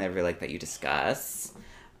something that I really like that you discuss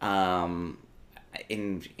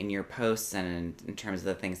in your posts and in terms of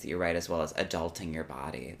the things that you write, as well as adulting your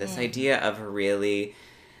body. This idea of really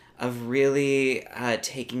really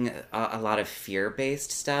taking a lot of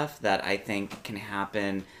fear-based stuff that I think can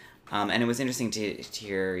happen. And it was interesting to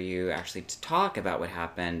hear you actually to talk about what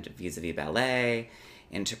happened vis-a-vis ballet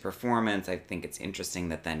into performance. I think it's interesting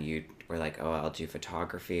that then you were like, oh, I'll do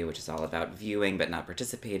photography, which is all about viewing but not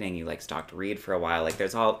participating. You like stalked Reed for a while. Like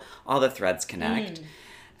there's all the threads connect.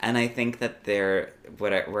 And I think that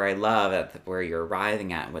where I love where you're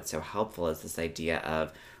arriving at and what's so helpful is this idea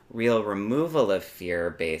of real removal of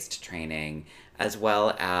fear-based training, as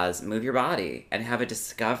well as move your body and have a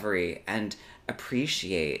discovery and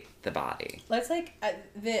appreciate the body. Let's like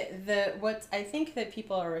the what I think that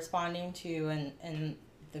people are responding to in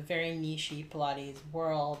the very niche-y Pilates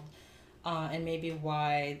world, and maybe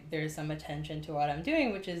why there's some attention to what I'm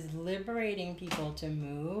doing, which is liberating people to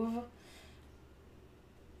move.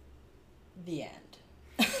 The end.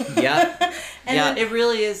 Yeah. And Yeah. then, It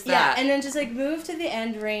really is that. and then just like move to the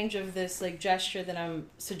end range of this like gesture that I'm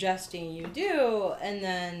suggesting you do, and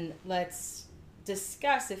then let's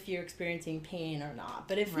discuss if you're experiencing pain or not.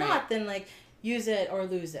 But if Right. not, then like use it or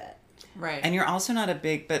lose it. Right. And you're also not a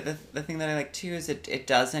big, but the thing that I like too is it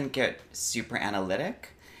doesn't get super analytic,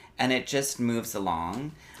 and it just moves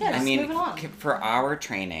along. Yeah, I just mean, move along. for our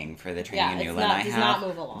training, for the training Yeah, it's Nuala not- and I does have, not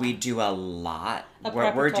move along. we do a lot. A What we're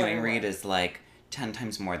preparatory doing, Reed, work. is like 10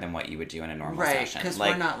 times more than what you would do in a normal Right, session. because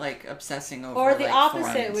Like, we're not like obsessing over Or the like, opposite,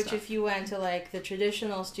 form and which stuff. if you went to like the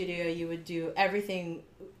traditional studio, you would do everything,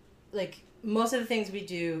 like most of the things we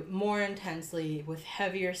do more intensely with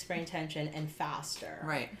heavier spring tension and faster.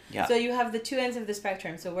 Right. Yeah. So you have the two ends of the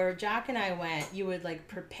spectrum. So where Jack and I went, you would like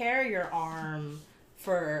prepare your arm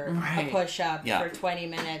for a Right. push-up Yeah. for 20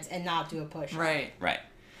 minutes and not do a push-up. Right. right.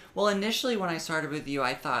 Well, initially when I started with you,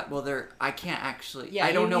 I thought, well, I can't actually. Yeah,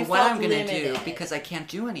 I don't you know what felt I'm going to do limited. because I can't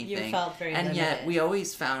do anything. felt very and yet limited. we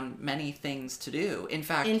always found many things to do. In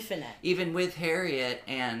fact, Infinite. even with Harriet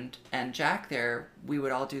and Jack there, we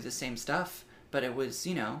would all do the same stuff, but it was,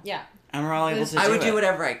 Yeah. And we're all able to I would it. do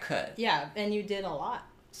whatever I could. Yeah, and you did a lot.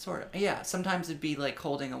 Sort of. Yeah. Sometimes it'd be like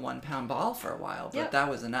holding a 1-pound ball for a while, but Yeah. that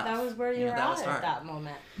was enough. That was where you were that was at hard. that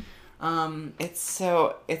moment.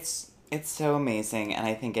 It's so amazing, and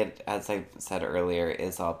I think it, as I said earlier,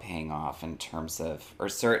 is all paying off in terms of, or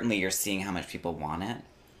certainly you're seeing how much people want it,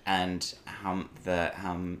 and how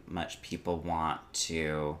much people want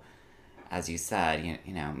to, as you said,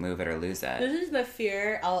 you know, move it or lose it. This is the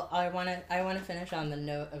fear. I want to finish on the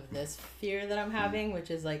note of this fear that I'm having,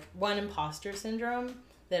 which is like one, imposter syndrome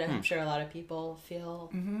that I'm sure a lot of people feel.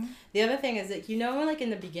 Mm-hmm. The other thing is that like in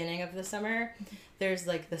the beginning of the summer, there's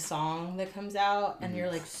like the song that comes out and you're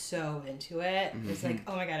like so into it. It's like,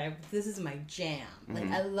 oh my god, this is my jam. Like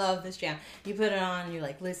I love this jam. You put it on and you're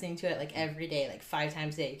like listening to it like every day, like 5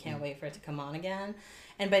 times a day. You can't wait for it to come on again.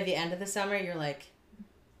 And by the end of the summer, you're like,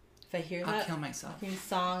 if I hear I'll that kill myself. fucking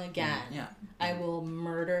song again, Yeah. I will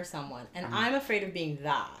murder someone. And I'm afraid of being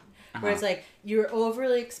that. Where it's like you're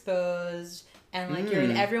overly exposed and like you're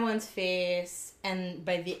in everyone's face, and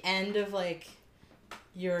by the end of like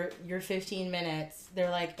your 15 minutes, they're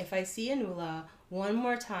like, if I see Anula one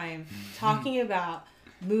more time talking about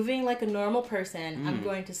moving like a normal person, I'm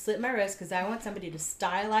going to slit my wrist because I want somebody to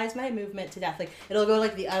stylize my movement to death. Like it'll go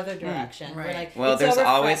like the other direction. Where, Right. like, Well, it's there's over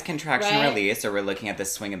always fre- contraction right? release, or we're looking at the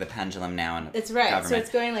swing of the pendulum now in It's right. government. So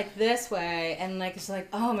it's going like this way, and like it's like,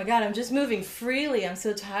 oh my god, I'm just moving freely. I'm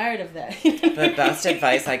so tired of this. The best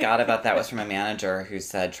advice I got about that was from a manager who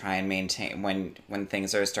said, try and maintain, when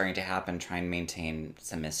things are starting to happen, try and maintain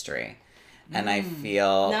some mystery. And I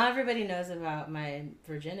feel Not everybody knows about my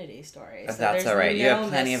virginity story. So That's there's all right. You have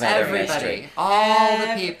plenty of other mystery. Everybody. All the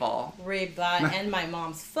Every- people. and my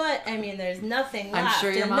mom's foot. I mean, there's nothing left I'm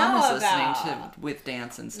sure your to mom know is about. listening to with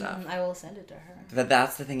dance and stuff. I will send it to her. But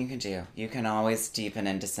that's the thing you can do. You can always deepen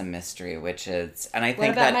into some mystery, which is, and I What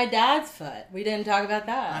think about that my dad's foot? We didn't talk about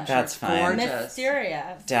that. I'm sure That's it's fine. gorgeous.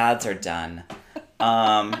 Mysterious. dads are done.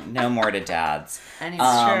 No more to dads. Anyway, true.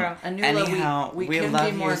 Anula, Anyhow, we we couldn't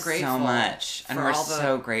love be more you grateful so much, and for we're all the-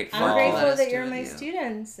 so grateful. I'm let grateful us that do you're with my you.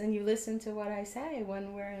 students and you listen to what I say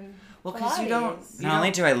when we're in Well, 'cause you don't- Pilates. Not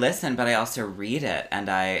only do I listen, but I also read it, and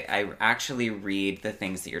I actually read the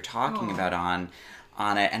things that you're talking about on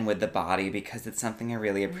it and with the body, because it's something I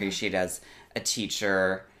really appreciate as a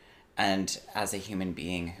teacher and as a human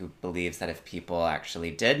being who believes that if people actually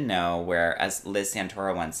did know where, as Liz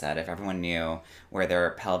Santoro once said, if everyone knew where their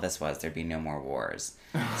pelvis was, there'd be no more wars.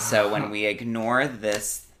 So when we ignore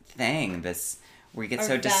this thing, we get Our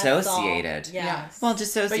so vessel. dissociated. Yes. Well, But you're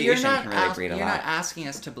dissociation not, can really breed a you're lot. not asking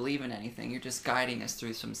us to believe in anything. You're just guiding us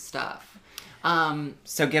through some stuff.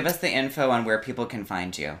 So give us the info on where people can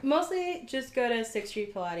find you. Mostly just go to 6th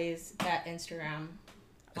Street Pilates at Instagram.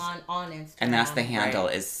 on Instagram. And that's the handle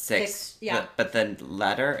Right. is 6. Six, yeah. But the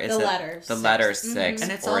letter is The it? letters, The six. letter 6.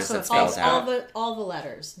 And it's or is also it spelled out? all the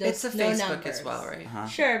letters. It's a no Facebook numbers. as well, right? Uh-huh.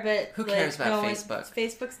 Sure, but Who cares about no one- Facebook?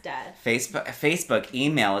 Facebook's dead. Facebook,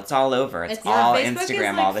 email, it's all over. It's Yeah, all Facebook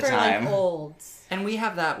Instagram is, like, all the for, time. Like, olds. And we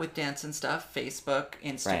have that with dance and stuff. Facebook,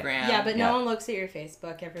 Instagram. Yeah, but Yeah. no one looks at your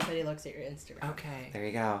Facebook. Everybody looks at your Instagram. Okay. There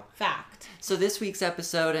you go. Fact. So this week's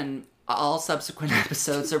episode and all subsequent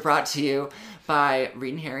episodes are brought to you by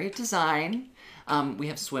Reed and Harriet Design. We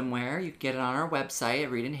have swimwear. You can get it on our website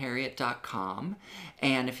at reedandharriet.com.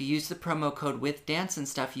 And if you use the promo code with dance and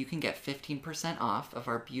stuff, you can get 15% off of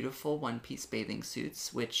our beautiful one-piece bathing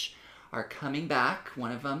suits, which are coming back.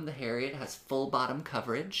 One of them, the Harriet, has full bottom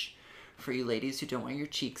coverage for you ladies who don't want your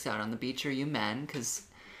cheeks out on the beach, or you men, because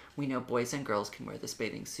we know boys and girls can wear this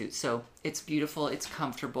bathing suit. So it's beautiful. It's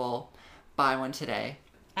comfortable. Buy one today.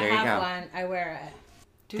 There I you have go. one. I wear it.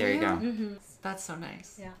 Do There you go. Mm-hmm. That's so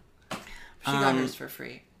nice. Yeah, She got hers for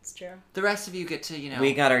free. it's true. The rest of you get to,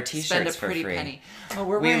 We got our spend a t-shirts for pretty free. penny. Oh,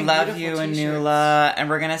 we're We wearing love beautiful you, t-shirts. Anula, and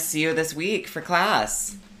we're going to see you this week for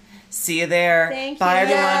class. See you there. Thank Bye,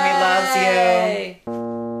 you. everyone. We loves you. Yay!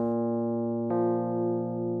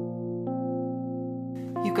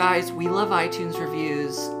 You guys, we love iTunes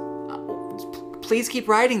reviews. Please keep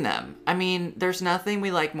writing them. I mean, there's nothing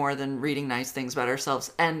we like more than reading nice things about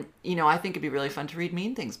ourselves. And, I think it'd be really fun to read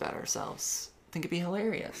mean things about ourselves. I think it'd be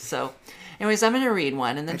hilarious. So, anyways, I'm going to read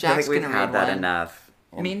one, and then I feel like Jack's going we've to read had that one. enough.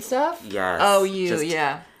 Mean stuff? Yes. Oh, you, Just-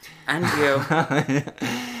 yeah. And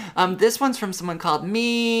you. This one's from someone called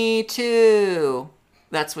Me Too.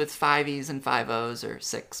 That's with 5 E's and 5 O's, or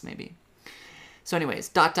 6 maybe. So anyways, ...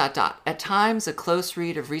 At times, a close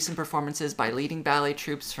read of recent performances by leading ballet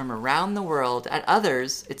troupes from around the world. At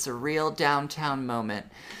others, it's a real downtown moment.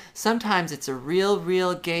 Sometimes it's a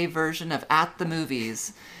real gay version of At the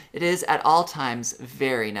Movies. It is, at all times,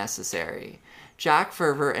 very necessary. Jack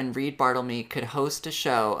Ferver and Reed Bartlemy could host a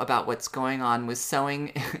show about what's going on with sewing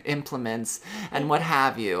implements and what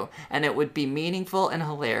have you, and it would be meaningful and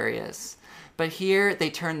hilarious. But here, they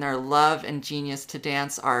turn their love and genius to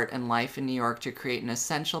dance, art, and life in New York to create an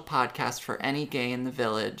essential podcast for any gay in the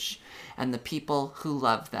village and the people who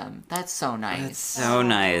love them. That's so nice. It's so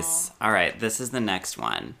nice. All right, this is the next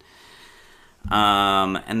one.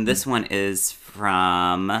 And this one is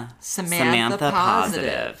from Samantha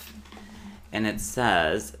Positive. And it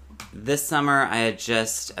says, this summer I had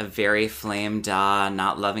just a very flame da,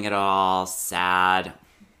 not loving it all, sad,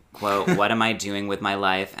 quote, what am I doing with my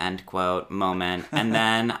life, end quote, moment. And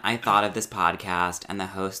then I thought of this podcast and the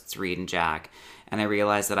hosts Reed and Jack, and I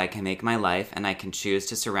realized that I can make my life and I can choose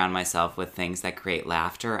to surround myself with things that create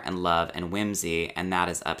laughter and love and whimsy, and that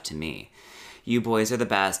is up to me. You boys are the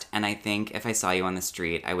best, and I think if I saw you on the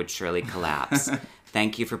street, I would surely collapse.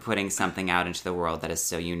 Thank you for putting something out into the world that is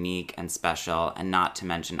so unique and special, and not to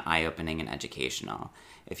mention eye-opening and educational.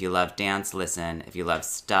 If you love dance, listen. If you love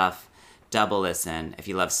stuff, double listen. If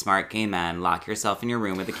you love smart gay men, lock yourself in your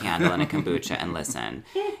room with a candle and a kombucha and listen.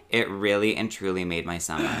 It really and truly made my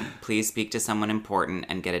summer. Please speak to someone important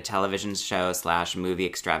and get a television show / movie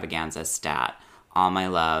extravaganza stat. All my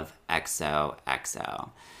love,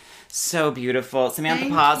 XOXO. So beautiful. Samantha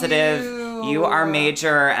Thank Positive, you. you are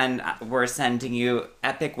major, and we're sending you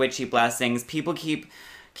epic witchy blessings. People keep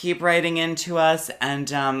writing into us, and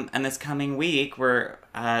this coming week you're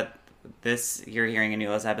hearing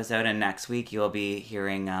Anula's episode, and next week you'll be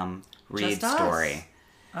hearing Reed's Just us. story.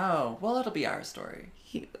 Oh, well, it'll be our story.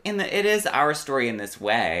 It is our story in this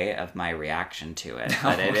way of my reaction to it,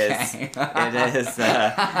 but Okay.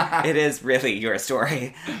 it is really your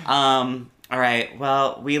story. All right.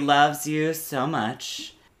 Well, we loves you so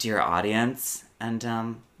much, dear audience, and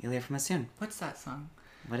you'll hear from us soon. What's that song?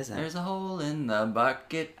 What is it? There's a hole in the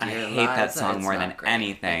bucket. I dear hate that Liza. song It's more not than great.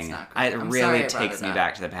 anything. It's not great. It I'm really sorry I brought takes it me up.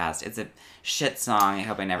 back to the past. It's a shit song. I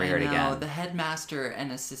hope I never hear it again. The headmaster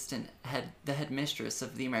and the headmistress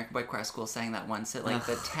of the American Boy Choir School sang that once at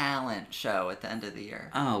the talent show at the end of the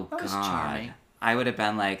year. Oh, That was God. charming. I would have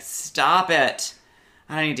been like, stop it.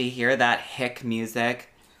 I don't need to hear that hick music.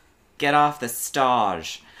 Get off the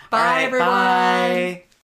stage. Bye, All right, everyone.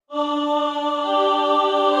 bye.